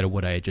flip side of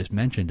what I had just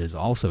mentioned is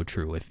also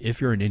true.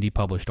 If you're an indie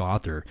published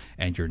author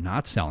and you're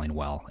not selling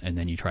well, and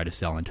then you try to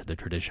sell into the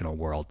traditional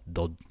world,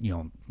 they'll,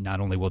 not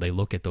only will they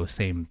look at those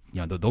same,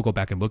 they'll go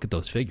back and look at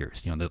those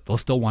figures. They'll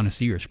still want to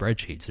see your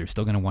spreadsheets. They're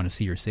still going to want to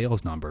see your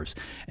sales numbers.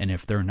 And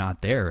if they're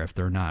not there, if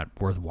they're not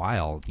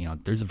worthwhile,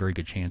 there's a very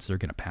good chance they're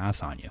going to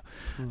pass on you.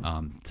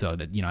 So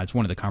that, it's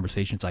one of the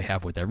conversations I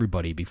have with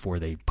everybody before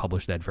they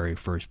publish that very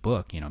first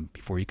book.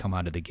 Before you come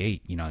out of the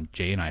gate,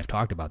 Jay and I have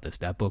talked about this.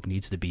 That book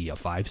needs to be a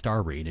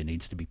 5-star read. It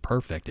needs to be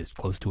perfect, as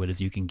close to it as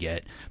you can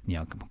get,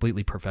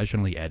 completely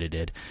professionally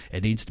edited.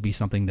 It needs to be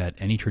something that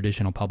any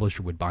traditional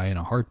publisher would buy in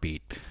a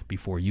heartbeat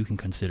before you can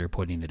consider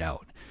putting it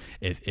out.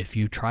 If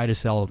you try to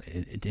sell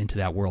it into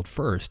that world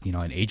first,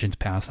 and agents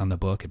pass on the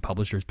book and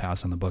publishers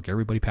pass on the book,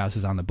 everybody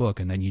passes on the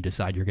book, and then you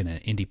decide you're going to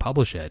indie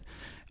publish it,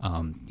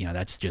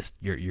 that's just,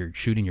 you're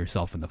shooting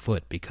yourself in the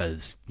foot,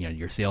 because,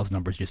 your sales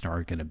numbers just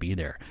aren't going to be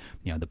there.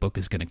 The book book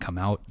is going to come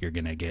out. You're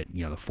going to get,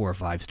 the 4 or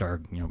 5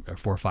 star, or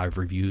 4 or 5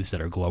 reviews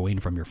that are glowing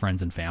from your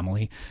friends and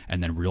family,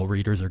 and then real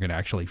readers are going to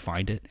actually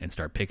find it and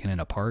start picking it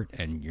apart,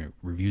 and your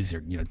reviews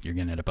are, you're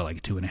going to end up at like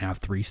a 2.5,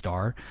 3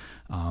 star.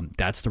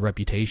 That's the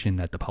reputation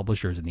that the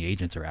publishers and the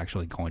agents are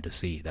actually going to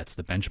see. That's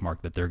the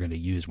benchmark that they're going to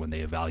use when they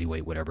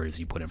evaluate whatever it is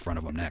you put in front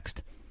of them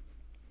next.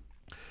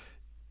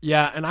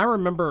 Yeah, and I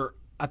remember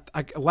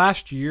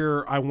last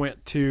year I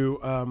went to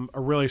a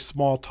really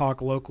small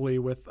talk locally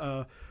with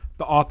the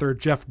author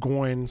Jeff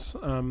Goins,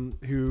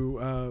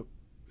 who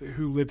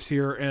lives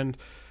here, and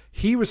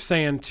he was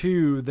saying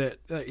too that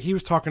he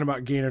was talking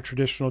about getting a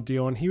traditional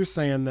deal, and he was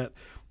saying that,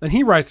 and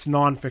he writes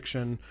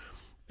nonfiction,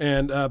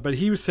 and but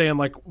he was saying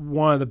like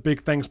one of the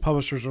big things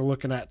publishers are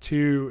looking at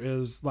too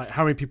is like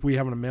how many people we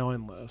have on a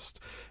mailing list,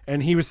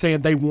 and he was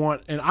saying they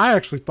want, and I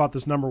actually thought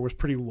this number was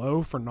pretty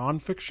low for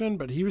nonfiction,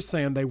 but he was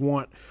saying they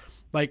want,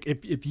 like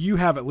if you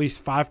have at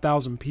least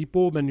 5,000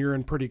 people, then you're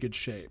in pretty good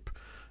shape.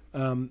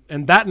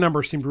 And that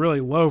number seemed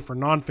really low for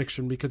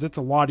nonfiction because it's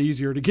a lot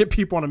easier to get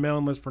people on a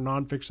mailing list for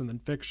nonfiction than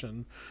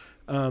fiction.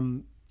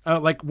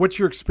 Like, what's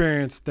your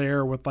experience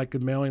there with like the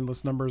mailing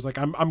list numbers? Like,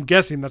 I'm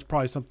guessing that's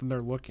probably something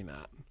they're looking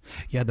at.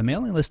 Yeah, the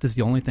mailing list is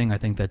the only thing I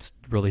think that's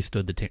really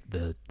stood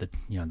the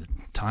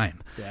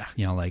time.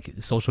 Yeah. Like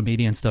social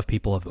media and stuff,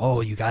 people have,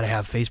 you got to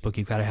have Facebook,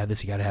 you got to have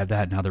this, you got to have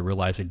that. Now they're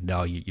realizing,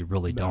 no, you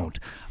really don't.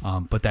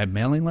 But that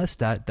mailing list,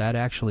 that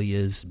actually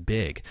is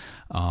big.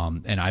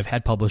 And I've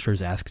had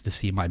publishers ask to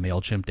see my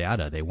MailChimp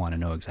data. They want to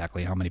know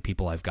exactly how many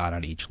people I've got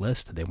on each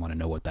list. They want to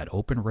know what that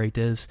open rate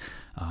is.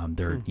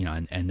 They're,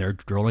 and they're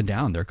drilling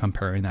down. They're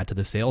comparing that to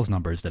the sales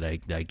numbers that I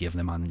give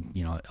them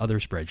on, other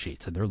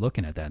spreadsheets, and they're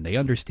looking at that and they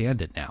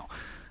understand it now.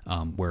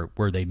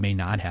 Where they may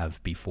not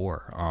have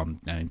before.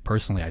 And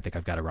personally, I think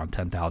I've got around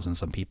 10,000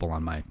 some people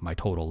on my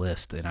total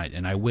list,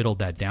 and I whittled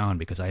that down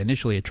because I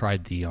initially had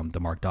tried the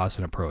Mark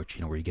Dawson approach,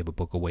 where you give a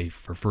book away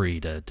for free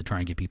to try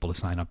and get people to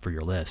sign up for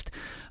your list.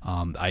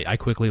 I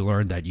quickly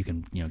learned that you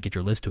can get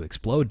your list to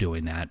explode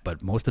doing that,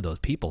 but most of those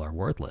people are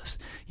worthless,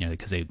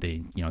 because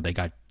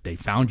they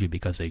found you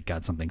because they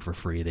got something for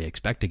free. They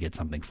expect to get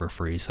something for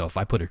free. So if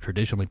I put a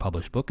traditionally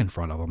published book in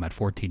front of them at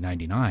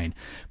 $14.99,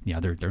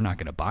 they're not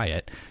going to buy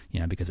it,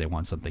 because they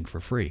want something for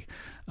free.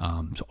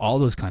 So all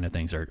those kind of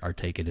things are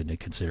taken into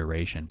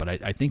consideration. But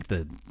I think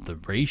the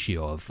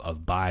ratio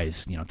of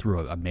buys,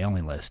 through a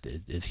mailing list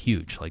is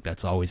huge. Like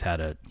that's always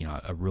had a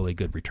really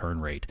good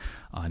return rate,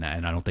 and I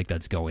don't think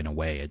that's going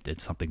away.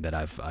 It's something that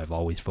I've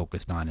always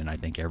focused on, and I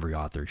think every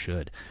author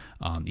should.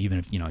 Even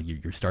if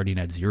you're starting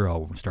at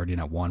 0, starting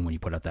at 1 when you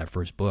put out that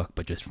first book,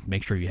 but just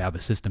make sure you have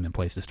a system in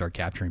place to start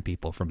capturing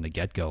people from the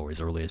get-go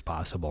as early as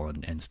possible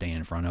and stay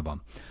in front of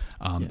them.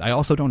 I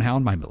also don't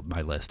hound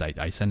my list.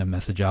 I send a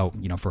message out,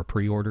 for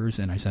pre-orders,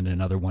 and I send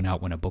another one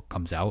out when a book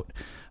comes out.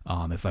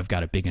 If I've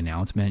got a big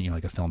announcement,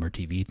 like a film or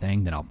TV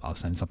thing, then I'll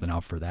send something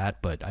out for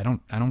that. But I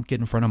don't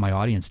get in front of my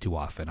audience too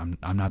often.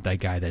 I'm not that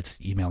guy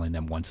that's emailing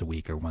them once a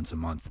week or once a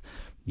month,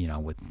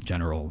 with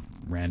general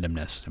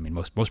randomness. I mean,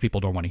 most people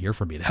don't want to hear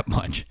from me that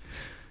much.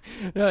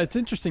 Yeah, it's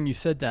interesting you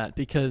said that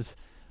because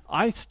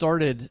I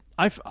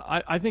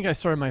think I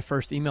started my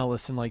first email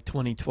list in like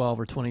 2012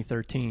 or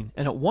 2013,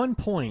 and at one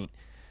point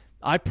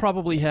I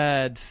probably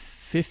had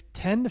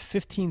 10 to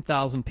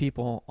 15,000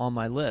 people on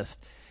my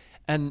list,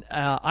 and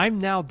I'm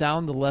now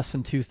down to less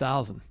than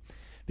 2,000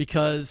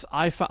 because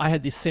I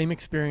had the same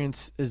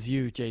experience as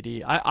you,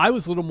 JD. I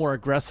was a little more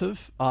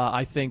aggressive,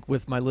 I think,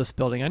 with my list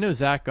building. I know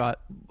Zach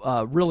got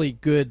really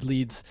good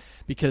leads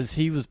because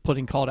he was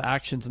putting call to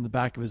actions in the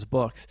back of his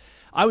books.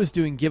 I was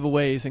doing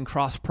giveaways and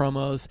cross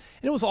promos,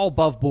 and it was all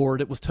above board.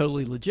 It was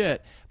totally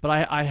legit, but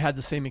I had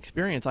the same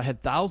experience. I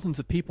had thousands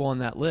of people on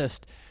that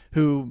list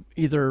who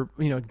either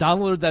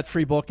downloaded that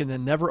free book and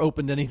then never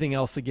opened anything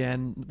else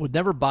again, would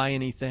never buy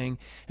anything,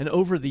 and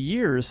over the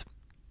years,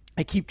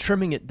 I keep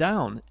trimming it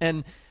down.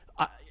 And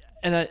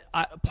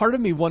I part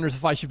of me wonders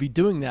if I should be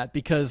doing that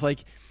because,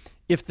 like,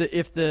 if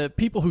the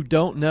people who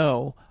don't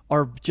know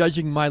are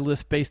judging my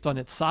list based on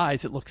its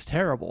size, it looks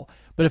terrible.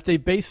 But if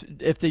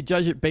they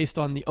judge it based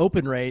on the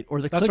open rate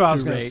or the click-through rate, that's what I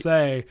was going to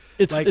say.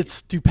 It's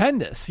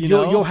stupendous.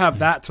 You'll have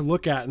that to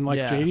look at, and like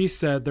Yeah. JD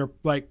said, they're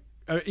like,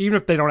 even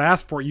if they don't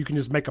ask for it, you can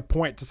just make a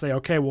point to say,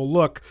 okay, well,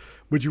 look,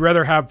 would you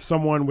rather have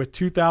someone with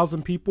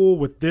 2,000 people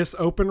with this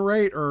open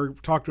rate, or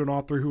talk to an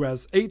author who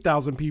has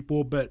 8,000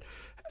 people, but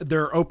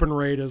their open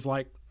rate is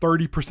like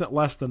 30%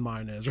 less than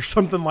mine is, or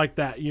something like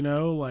that,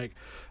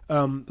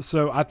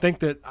 So I think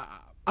that,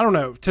 I don't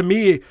know, to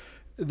me,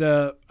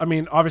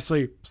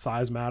 obviously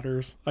size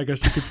matters, I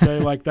guess you could say,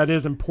 like that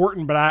is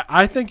important, but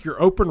I think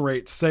your open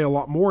rates say a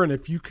lot more. And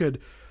if you could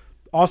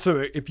also,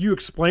 if you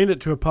explained it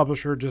to a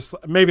publisher, just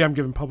maybe I'm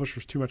giving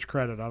publishers too much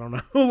credit, I don't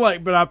know,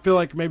 but I feel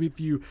like maybe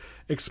if you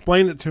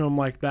explain it to them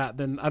like that,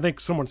 then I think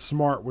someone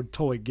smart would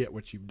totally get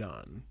what you've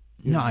done.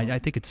 No, I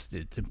think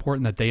it's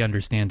important that they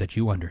understand that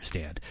you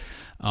understand.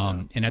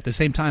 And at the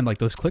same time, like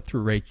those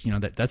click-through rates,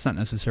 that's not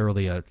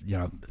necessarily a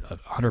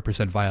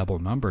 100% viable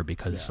number,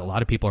 because a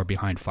lot of people are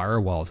behind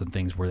firewalls and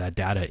things where that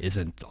data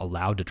isn't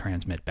allowed to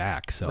transmit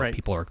back. So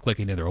people are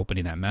clicking and they're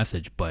opening that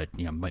message, but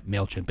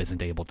MailChimp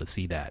isn't able to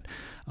see that.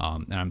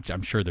 And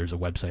I'm sure there's a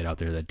website out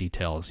there that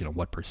details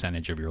what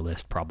percentage of your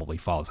list probably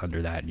falls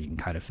under that, and you can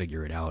kind of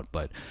figure it out.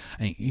 But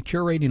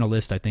curating a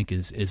list, I think,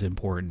 is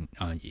important.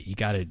 You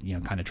got to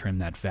kind of trim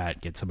that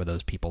fat, get some of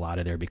those people out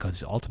of there,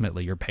 because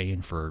ultimately you're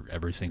paying for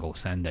every single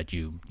cent that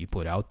you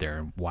put out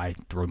there. Why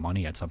throw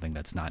money at something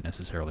that's not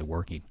necessarily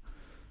working?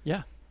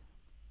 Yeah,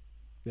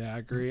 I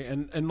agree.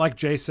 And like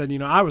Jay said,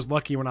 I was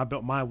lucky when I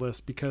built my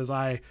list, because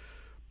I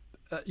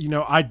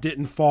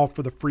didn't fall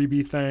for the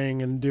freebie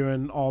thing and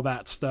doing all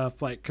that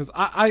stuff. Like, because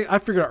I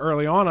figured out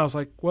early on, I was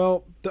like,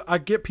 well, I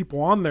get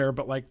people on there,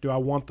 but like, do I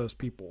want those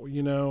people?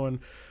 And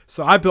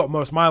so I built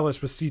most of my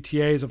list with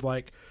CTAs of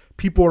like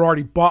people had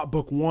already bought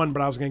book 1,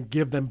 but I was going to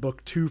give them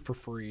book 2 for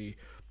free.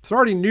 So I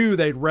already knew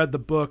they'd read the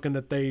book and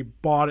that they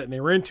bought it and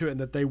they were into it and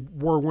that they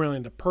were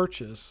willing to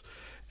purchase.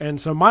 And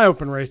so my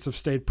open rates have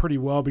stayed pretty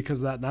well because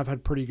of that, and I've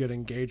had pretty good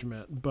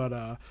engagement. But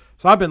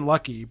so I've been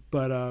lucky.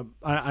 But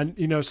I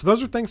so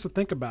those are things to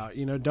think about.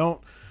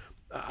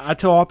 I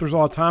tell authors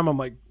all the time, I'm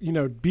like,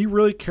 be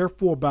really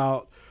careful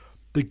about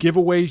the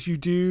giveaways you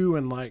do,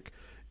 and like,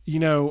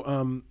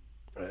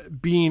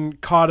 being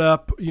caught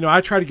up.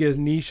 I try to get as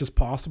niche as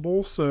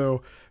possible.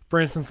 So, for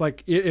instance,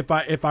 like if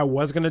I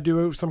was going to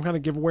do some kind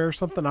of giveaway or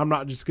something, I'm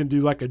not just going to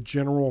do like a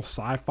general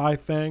sci-fi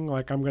thing.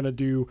 Like I'm going to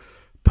do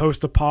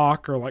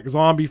post-apoc or like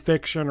zombie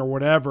fiction or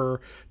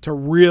whatever, to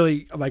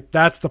really like,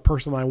 that's the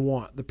person I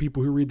want, the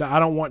people who read that. I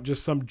don't want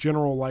just some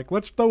general, like,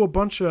 let's throw a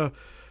bunch of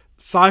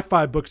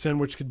sci-fi books in,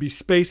 which could be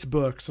space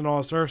books and all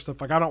this other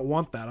stuff. Like, I don't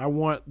want that. I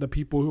want the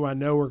people who I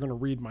know are going to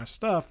read my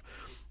stuff.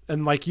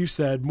 And like you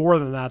said, more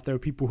than that, though,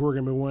 people who are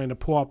going to be willing to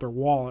pull out their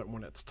wallet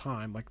when it's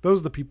time. Like, those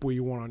are the people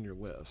you want on your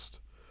list.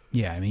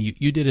 Yeah, I mean,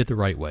 you did it the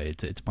right way.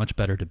 It's much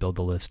better to build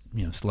the list,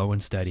 slow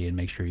and steady, and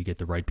make sure you get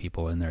the right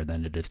people in there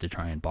than it is to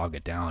try and bog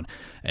it down.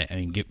 I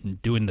mean,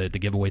 doing the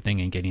giveaway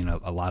thing and getting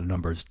a lot of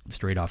numbers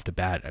straight off the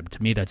bat,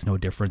 to me, that's no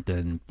different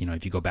than,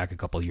 if you go back a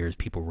couple of years,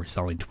 people were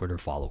selling Twitter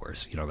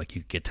followers. Like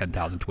you get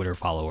 10,000 Twitter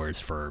followers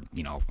for,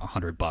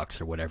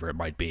 $100 or whatever it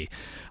might be.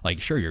 Like,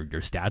 sure, your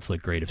stats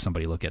look great if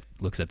somebody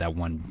looks at that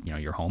one,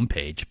 your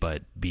homepage,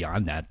 but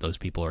beyond that, those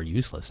people are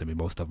useless. I mean,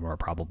 most of them are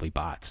probably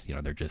bots.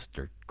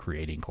 They're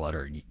creating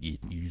clutter. You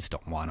just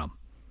don't want them.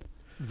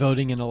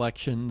 Voting in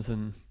elections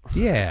and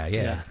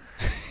yeah.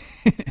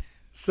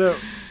 So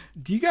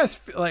do you guys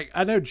feel like,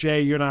 I know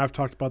Jay, you and I have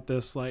talked about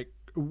this, like,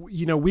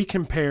 we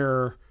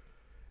compare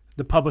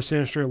the publishing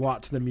industry a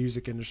lot to the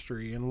music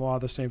industry, and a lot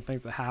of the same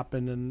things that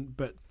happen,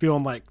 but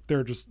feeling like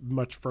they're just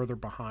much further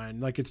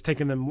behind. Like, it's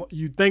taken them,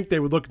 you'd think they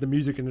would look at the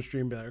music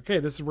industry and be like, okay,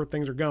 this is where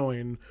things are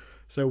going,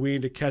 so we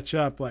need to catch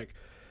up. Like,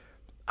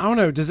 I don't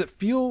know, does it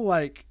feel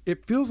like,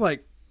 it feels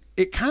like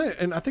it kind of,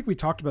 and I think we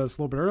talked about this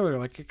a little bit earlier,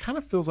 like it kind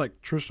of feels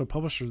like traditional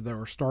publishers that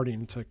are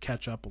starting to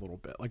catch up a little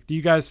bit. Like, do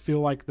you guys feel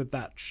like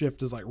that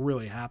shift is like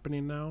really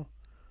happening now?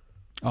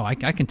 Oh, I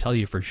can tell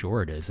you for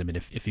sure it is. I mean,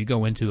 if you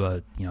go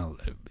into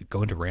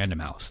go into Random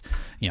House,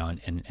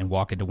 and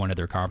walk into one of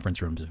their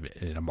conference rooms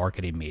in a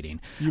marketing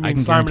meeting. You mean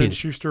Simon &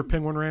 Schuster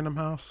Penguin Random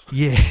House?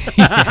 Yeah.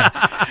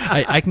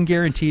 I can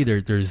guarantee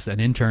there's an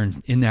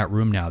intern in that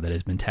room now that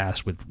has been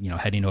tasked with,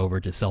 heading over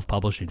to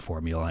Self-Publishing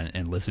Formula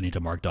and listening to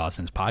Mark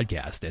Dawson's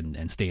podcast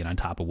and staying on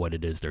top of what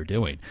it is they're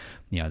doing.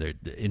 The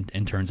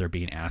interns are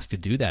being asked to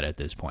do that at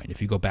this point.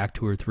 If you go back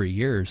 2 or 3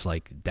 years,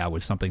 like, that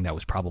was something that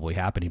was probably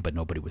happening, but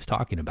nobody was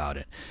talking about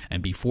it.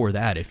 And before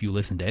that, if you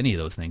listened to any of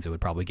those things, it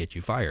would probably get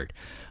you fired.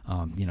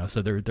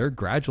 So they're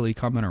gradually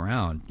coming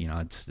around.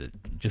 It's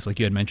just like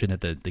you had mentioned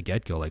at the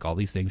get-go, like, all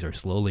these things are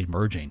slowly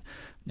merging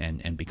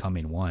and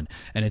becoming one.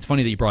 And it's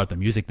funny that you brought up the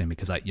music thing,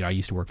 because I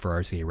used to work for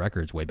RCA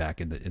Records way back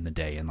in the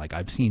day, and like,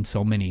 I've seen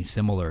so many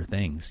similar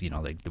things,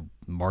 like the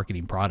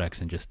marketing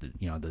products and just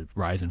the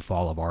rise and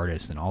fall of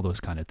artists and all those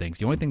kind of things.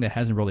 The only thing that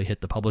hasn't really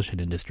hit the publishing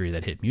industry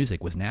that hit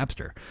music was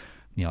Napster.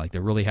 Like,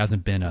 there really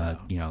hasn't been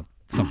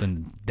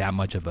something that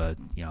much of a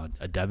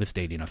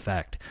devastating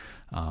effect,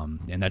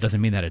 and that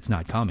doesn't mean that it's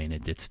not coming.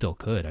 It still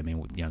could. I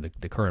mean,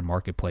 the current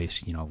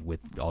marketplace,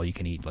 with all you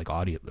can eat, like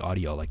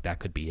audio, like, that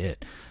could be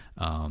it.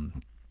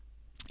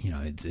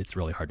 It's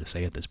really hard to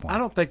say at this point. I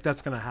don't think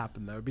that's going to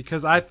happen, though,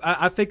 because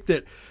I think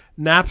that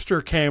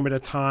Napster came at a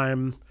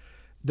time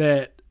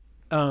that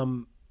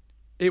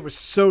it was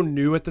so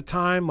new at the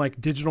time. Like,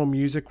 digital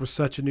music was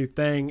such a new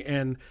thing,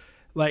 and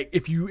like,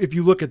 if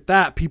you look at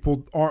that,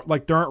 people aren't,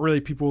 like, there aren't really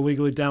people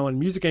legally downloading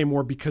music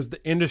anymore, because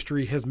the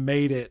industry has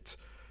made it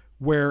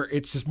where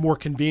it's just more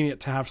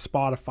convenient to have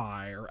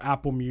Spotify or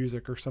Apple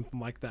Music or something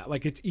like that.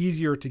 Like, it's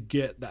easier to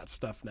get that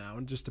stuff now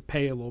and just to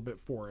pay a little bit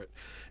for it.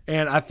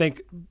 And I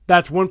think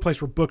that's one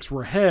place where books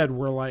were ahead,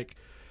 where like,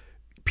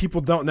 people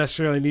don't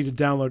necessarily need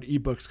to download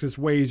ebooks, because it's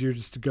way easier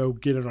just to go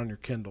get it on your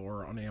Kindle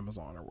or on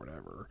Amazon or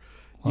whatever.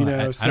 Well, You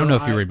know, I so don't know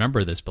if you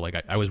remember this, but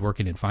like I was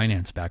working in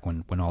finance back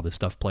when all this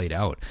stuff played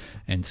out,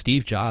 and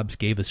Steve Jobs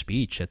gave a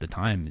speech at the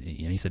time, and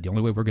he said the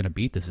only way we're going to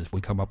beat this is if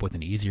we come up with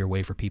an easier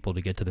way for people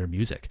to get to their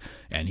music,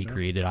 and he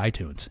created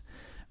iTunes.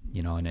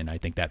 You know, and I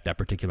think that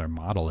particular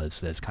model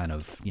has kind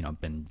of, you know,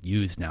 been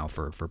used now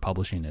for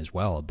publishing as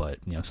well. But,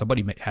 you know,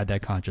 somebody had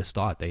that conscious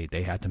thought.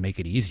 They had to make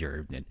it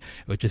easier. And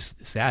it was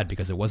just sad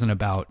because it wasn't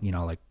about, you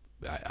know, like,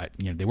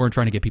 you know, they weren't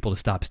trying to get people to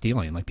stop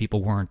stealing. Like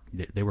people weren't,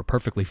 they were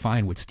perfectly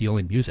fine with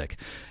stealing music.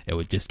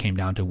 It just came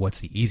down to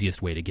what's the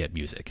easiest way to get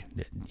music.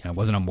 You know, it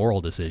wasn't a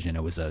moral decision.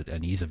 It was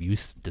an ease of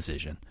use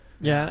decision.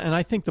 Yeah, and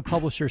I think the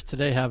publishers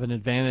today have an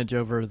advantage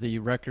over the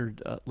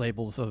record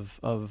labels of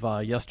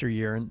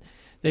yesteryear, and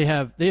they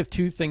have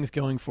two things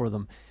going for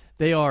them.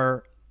 They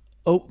are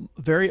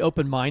very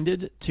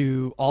open-minded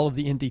to all of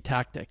the indie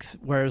tactics,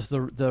 whereas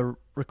the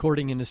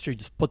recording industry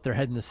just put their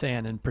head in the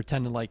sand and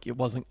pretended like it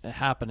wasn't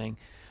happening.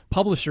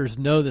 Publishers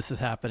know this is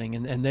happening,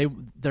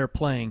 and they're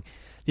playing.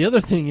 The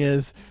other thing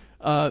is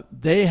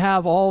they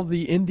have all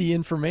the indie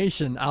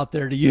information out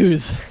there to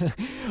use,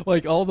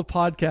 like all the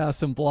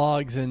podcasts and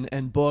blogs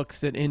and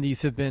books that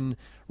indies have been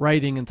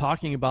writing and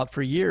talking about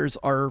for years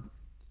are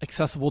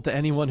accessible to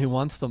anyone who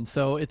wants them.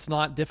 So it's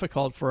not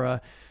difficult for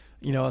a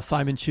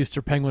Simon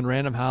Schuster, Penguin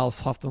Random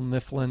House, Houghton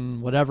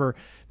Mifflin, whatever,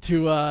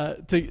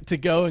 to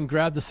go and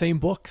grab the same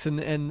books and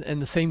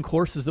the same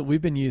courses that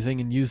we've been using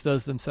and use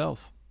those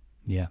themselves.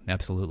 Yeah,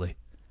 absolutely.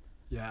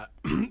 Yeah.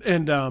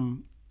 And,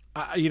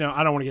 I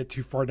don't want to get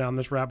too far down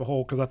this rabbit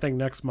hole because I think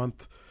next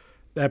month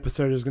the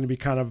episode is going to be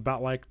kind of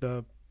about like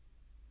the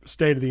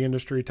state of the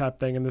industry type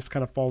thing. And this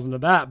kind of falls into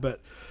that.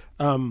 But,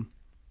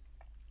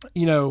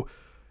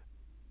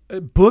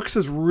 books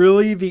is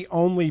really the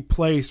only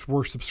place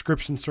where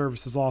subscription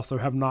services also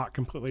have not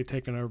completely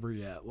taken over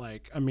yet.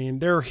 Like, I mean,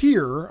 they're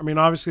here. I mean,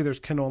 obviously there's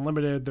Kindle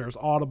Unlimited, there's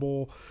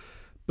Audible,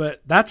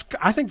 but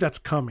I think that's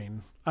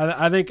coming.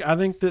 I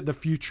think that the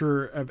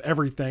future of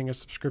everything is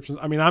subscriptions.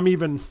 I mean,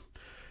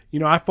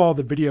 I follow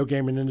the video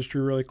gaming industry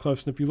really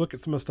close. And if you look at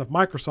some of the stuff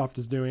Microsoft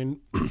is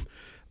doing,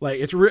 like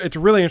it's a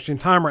really interesting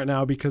time right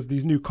now because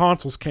these new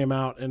consoles came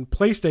out and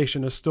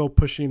PlayStation is still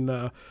pushing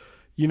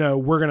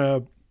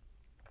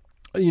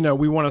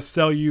we want to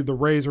sell you the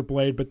razor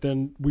blade, but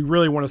then we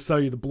really want to sell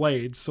you the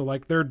blades. So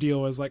like their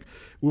deal is like,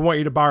 we want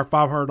you to buy our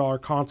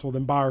 $500 console,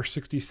 then buy our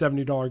 $60,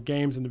 $70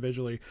 games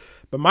individually.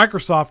 But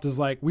Microsoft is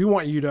like, we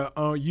want you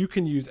to, you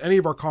can use any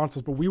of our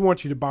consoles, but we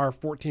want you to buy our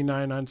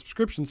 $14.99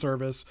 subscription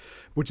service,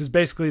 which is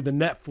basically the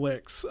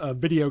Netflix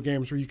video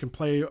games where you can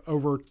play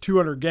over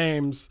 200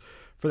 games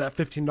for that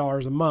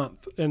 $15 a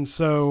month. And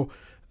so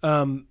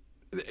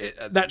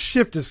that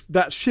shift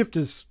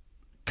is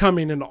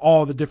coming into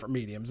all the different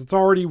mediums. It's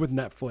already with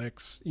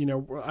Netflix.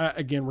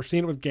 Again, we're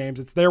seeing it with games.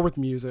 It's there with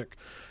music.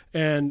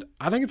 And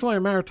I think it's only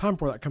a matter of time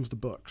before that comes to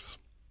books,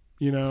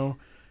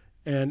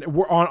 and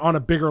we're on a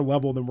bigger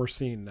level than we're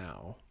seeing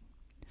now.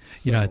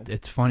 So.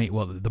 It's funny.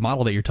 Well, the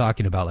model that you're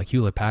talking about, like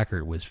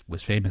Hewlett-Packard was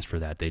famous for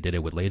that. They did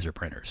it with laser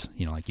printers.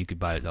 Like you could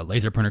buy a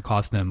laser printer,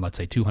 cost them, let's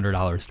say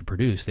 $200 to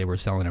produce. They were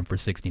selling them for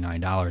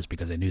 $69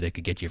 because they knew they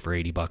could get you for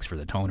 $80 for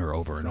the toner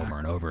over and over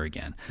and over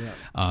again.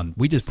 Yeah.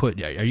 We just are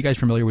you guys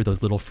familiar with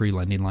those little free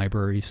lending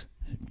libraries?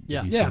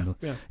 Yeah.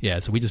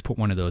 So we just put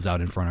one of those out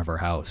in front of our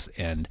house,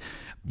 and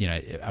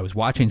I was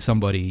watching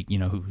somebody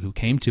who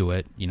came to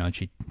it, and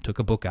she took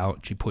a book out,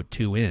 she put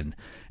 2 in,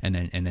 and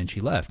then she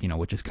left,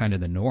 which is kind of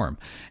the norm.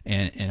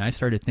 And I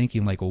started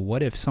thinking, like, well,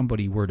 what if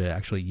somebody were to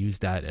actually use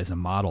that as a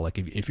model? Like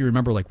if you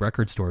remember, like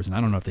record stores, and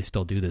I don't know if they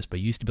still do this, but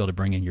you used to be able to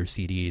bring in your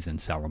CDs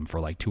and sell them for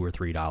like $2 or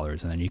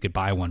 $3, and then you could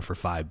buy one for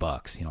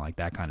 $5, like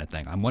that kind of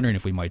thing. I'm wondering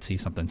if we might see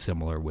something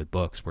similar with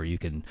books, where you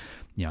can,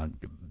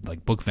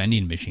 like book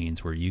vending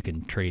machines where you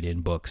can trade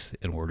in books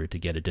in order to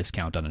get a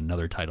discount on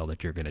another title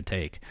that you're going to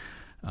take.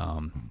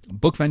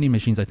 Book vending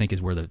machines, I think,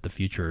 is where the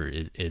future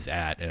is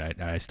at,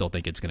 and I still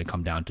think it's going to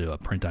come down to a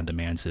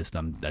print-on-demand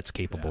system that's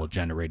capable of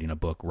generating a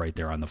book right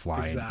there on the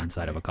fly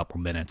inside of a couple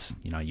minutes.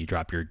 You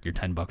drop your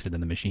 $10 into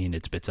the machine,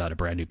 it spits out a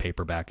brand new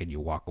paperback, and you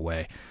walk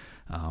away.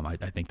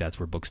 I think that's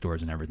where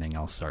bookstores and everything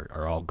else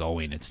are all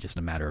going. It's just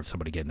a matter of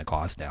somebody getting the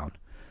cost down.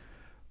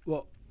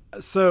 Well,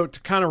 so to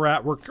kind of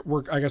wrap,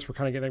 I guess we're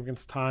kind of getting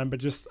against time,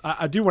 but just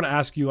I do want to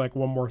ask you like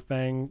one more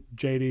thing,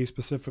 JD,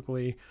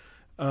 specifically,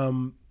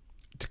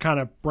 to kind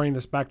of bring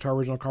this back to our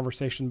original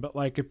conversation. But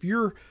like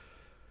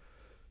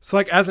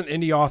like as an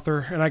indie author,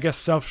 and I guess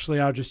selfishly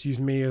I'll just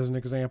use me as an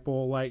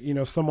example, like,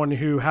 someone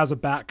who has a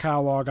back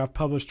catalog, I've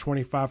published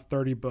 25,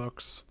 30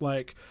 books,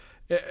 like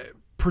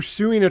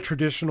pursuing a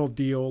traditional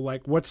deal,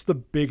 like what's the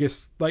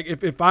biggest, like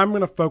if I'm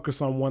going to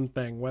focus on one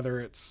thing, whether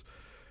it's,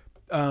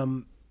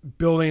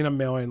 building a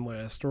mailing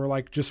list or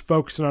like just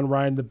focusing on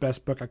writing the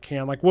best book I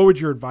can, like what would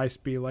your advice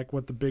be? Like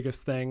what the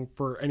biggest thing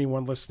for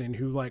anyone listening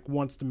who like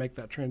wants to make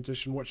that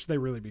transition, what should they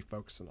really be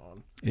focusing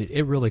on?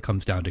 It really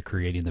comes down to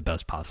creating the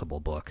best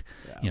possible book,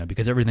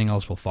 because everything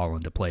else will fall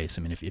into place.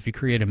 I mean, if you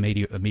create a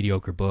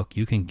mediocre book,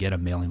 you can get a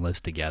mailing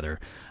list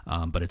together,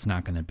 but it's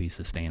not going to be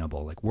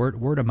sustainable. Like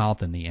word of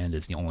mouth in the end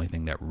is the only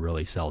thing that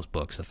really sells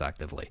books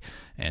effectively.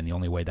 And the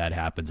only way that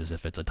happens is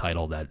if it's a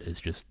title that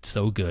is just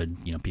so good,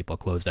 people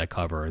close that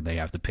cover and they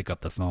have to pick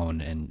up the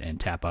phone and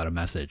tap out a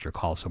message or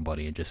call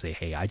somebody and just say,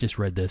 hey, I just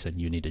read this and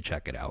you need to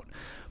check it out.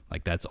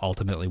 Like that's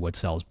ultimately what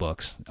sells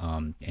books,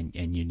 and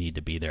you need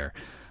to be there.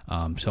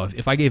 So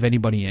if I gave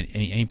anybody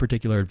any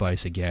particular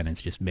advice, again,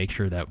 it's just make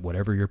sure that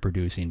whatever you're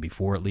producing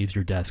before it leaves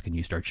your desk and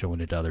you start showing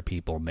it to other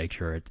people, make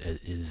sure it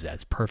is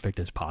as perfect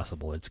as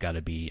possible. It's got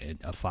to be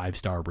a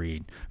 5-star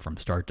read from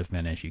start to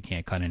finish. You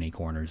can't cut any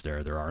corners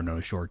there. There are no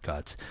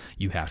shortcuts.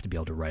 You have to be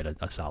able to write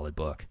a solid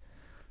book.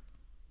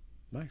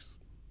 Nice.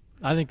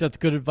 I think that's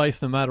good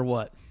advice no matter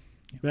what.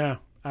 Yeah,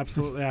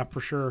 absolutely. Yeah,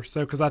 for sure. So,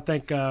 because I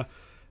think,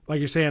 like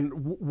you're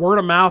saying, word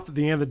of mouth at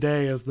the end of the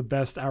day is the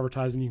best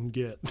advertising you can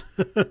get.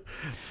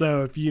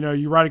 So if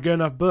you write a good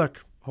enough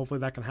book, hopefully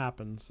that can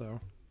happen.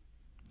 So,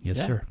 yes,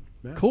 sir.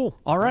 Yeah. Cool.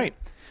 All right.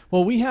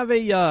 Well, we have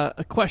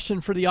a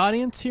question for the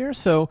audience here.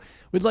 So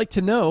we'd like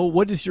to know,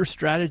 what is your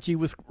strategy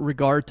with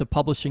regard to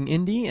publishing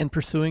indie and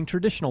pursuing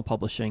traditional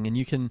publishing? And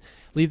you can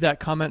leave that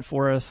comment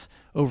for us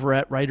over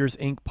at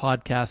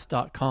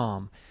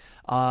writersincpodcast.com.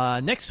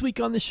 Next week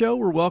on the show,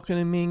 we're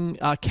welcoming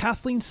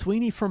Kathleen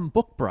Sweeney from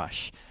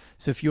BookBrush.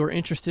 So if you're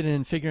interested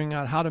in figuring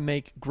out how to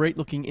make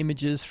great-looking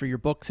images for your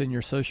books and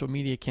your social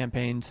media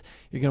campaigns,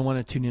 you're going to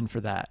want to tune in for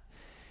that.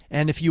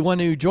 And if you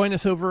want to join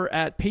us over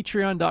at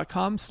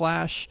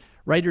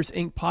patreon.com/Writers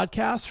Inc.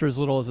 Podcast for as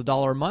little as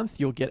 $1 a month,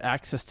 you'll get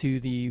access to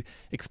the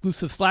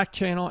exclusive Slack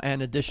channel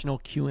and additional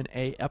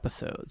Q&A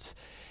episodes.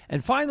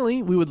 And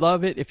finally, we would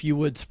love it if you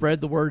would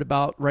spread the word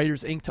about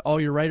Writers Inc. to all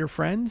your writer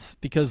friends,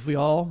 because we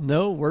all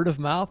know word of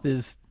mouth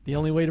is the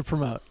only way to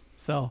promote.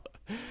 So,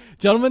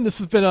 gentlemen, this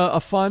has been a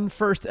fun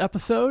first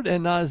episode.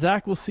 And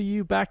Zach, we'll see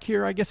you back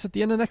here, I guess, at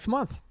the end of next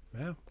month.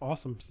 Yeah,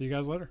 awesome. See you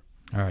guys later.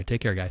 All right, take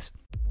care, guys.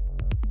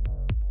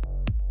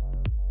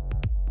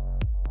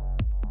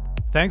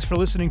 Thanks for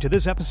listening to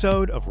this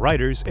episode of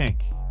Writers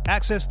Inc.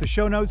 Access the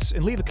show notes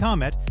and leave a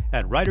comment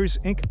at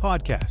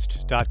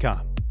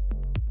writersincpodcast.com.